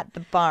play at the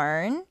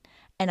barn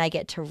and I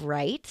get to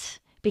write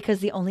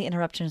because the only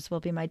interruptions will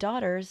be my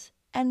daughters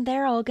and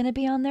they're all going to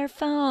be on their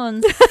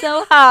phones.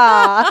 So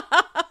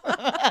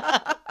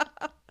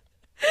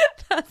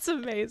That's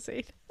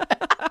amazing.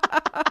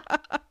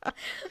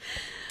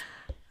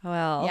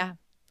 Well, yeah.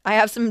 I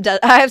have some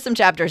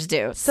chapters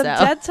due. Some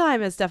so. dead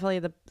time is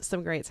definitely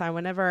some great time.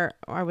 Whenever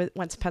I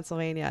went to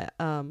Pennsylvania,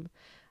 and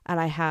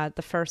I had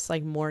the first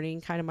like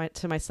morning kind of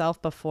to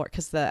myself before,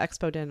 because the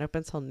expo didn't open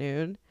until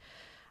noon.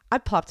 I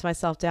plopped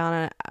myself down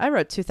and I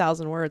wrote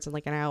 2,000 words in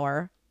like an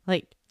hour.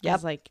 Like, Yep. it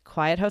was like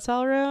quiet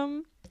hotel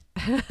room.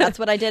 That's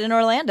what I did in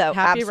Orlando.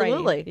 Happy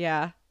Absolutely. writing.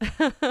 Yeah.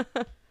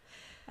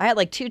 I had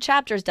like 2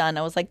 chapters done.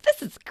 I was like,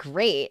 this is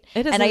great.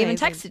 It is and I even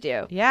amazing. texted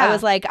you. Yeah. I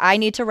was like, I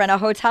need to rent a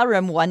hotel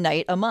room one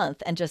night a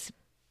month and just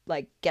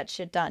like get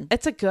shit done.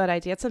 It's a good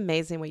idea. It's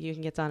amazing what you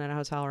can get done in a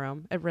hotel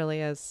room. It really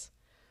is.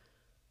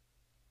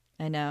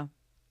 I know.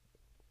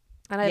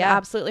 And I've Yeah.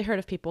 absolutely heard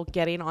of people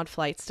getting on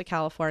flights to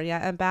California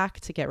and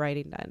back to get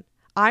writing done.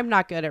 I'm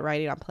not good at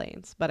writing on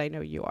planes, but I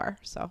know you are.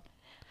 So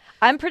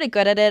I'm pretty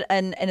good at it,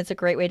 and it's a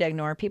great way to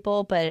ignore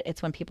people, but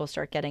it's when people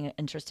start getting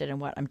interested in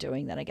what I'm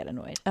doing that I get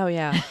annoyed. oh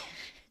yeah.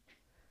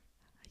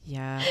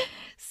 Yeah.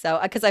 So,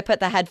 because I put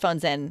the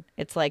headphones in,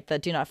 it's like the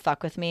do not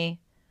fuck with me,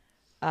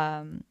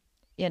 sign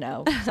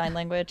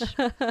language.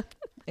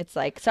 It's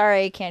like,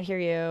 sorry, can't hear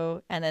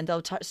you. And then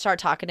they'll start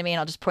talking to me and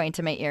I'll just point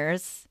to my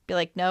ears, be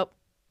like, nope,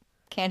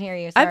 can't hear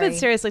you. Sorry. I've been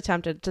seriously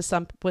tempted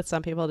with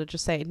some people to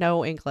just say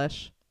no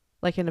English,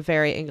 like in a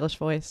very English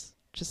voice.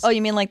 Just Oh,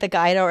 you mean like the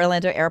guy at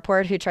Orlando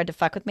Airport who tried to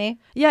fuck with me?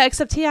 yeah,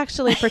 except he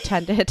actually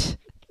pretended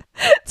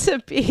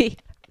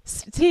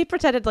he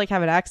pretended to like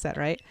have an accent,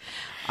 right?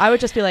 I would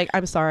just be like,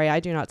 I'm sorry, I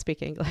do not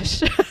speak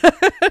English.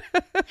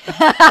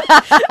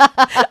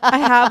 I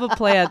have a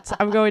plan.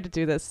 I'm going to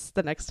do this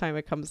the next time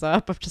it comes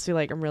up. I'll just be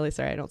like, I'm really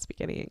sorry, I don't speak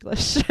any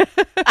English.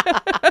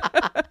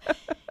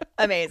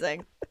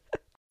 Amazing.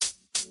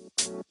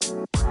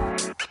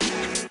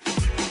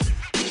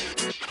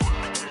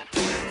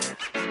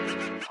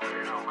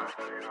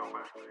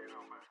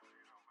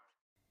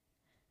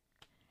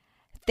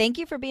 Thank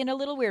you for being a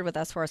little weird with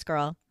us, Horse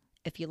Girl.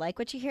 If you like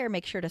what you hear,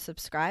 make sure to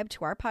subscribe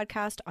to our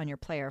podcast on your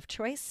player of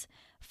choice.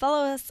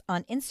 Follow us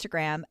on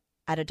Instagram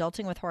at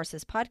Adulting with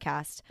Horses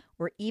Podcast,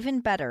 or even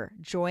better,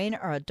 join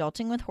our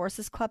Adulting with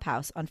Horses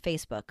Clubhouse on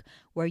Facebook,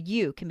 where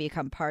you can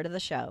become part of the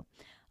show.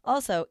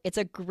 Also, it's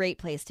a great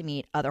place to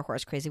meet other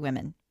horse crazy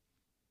women.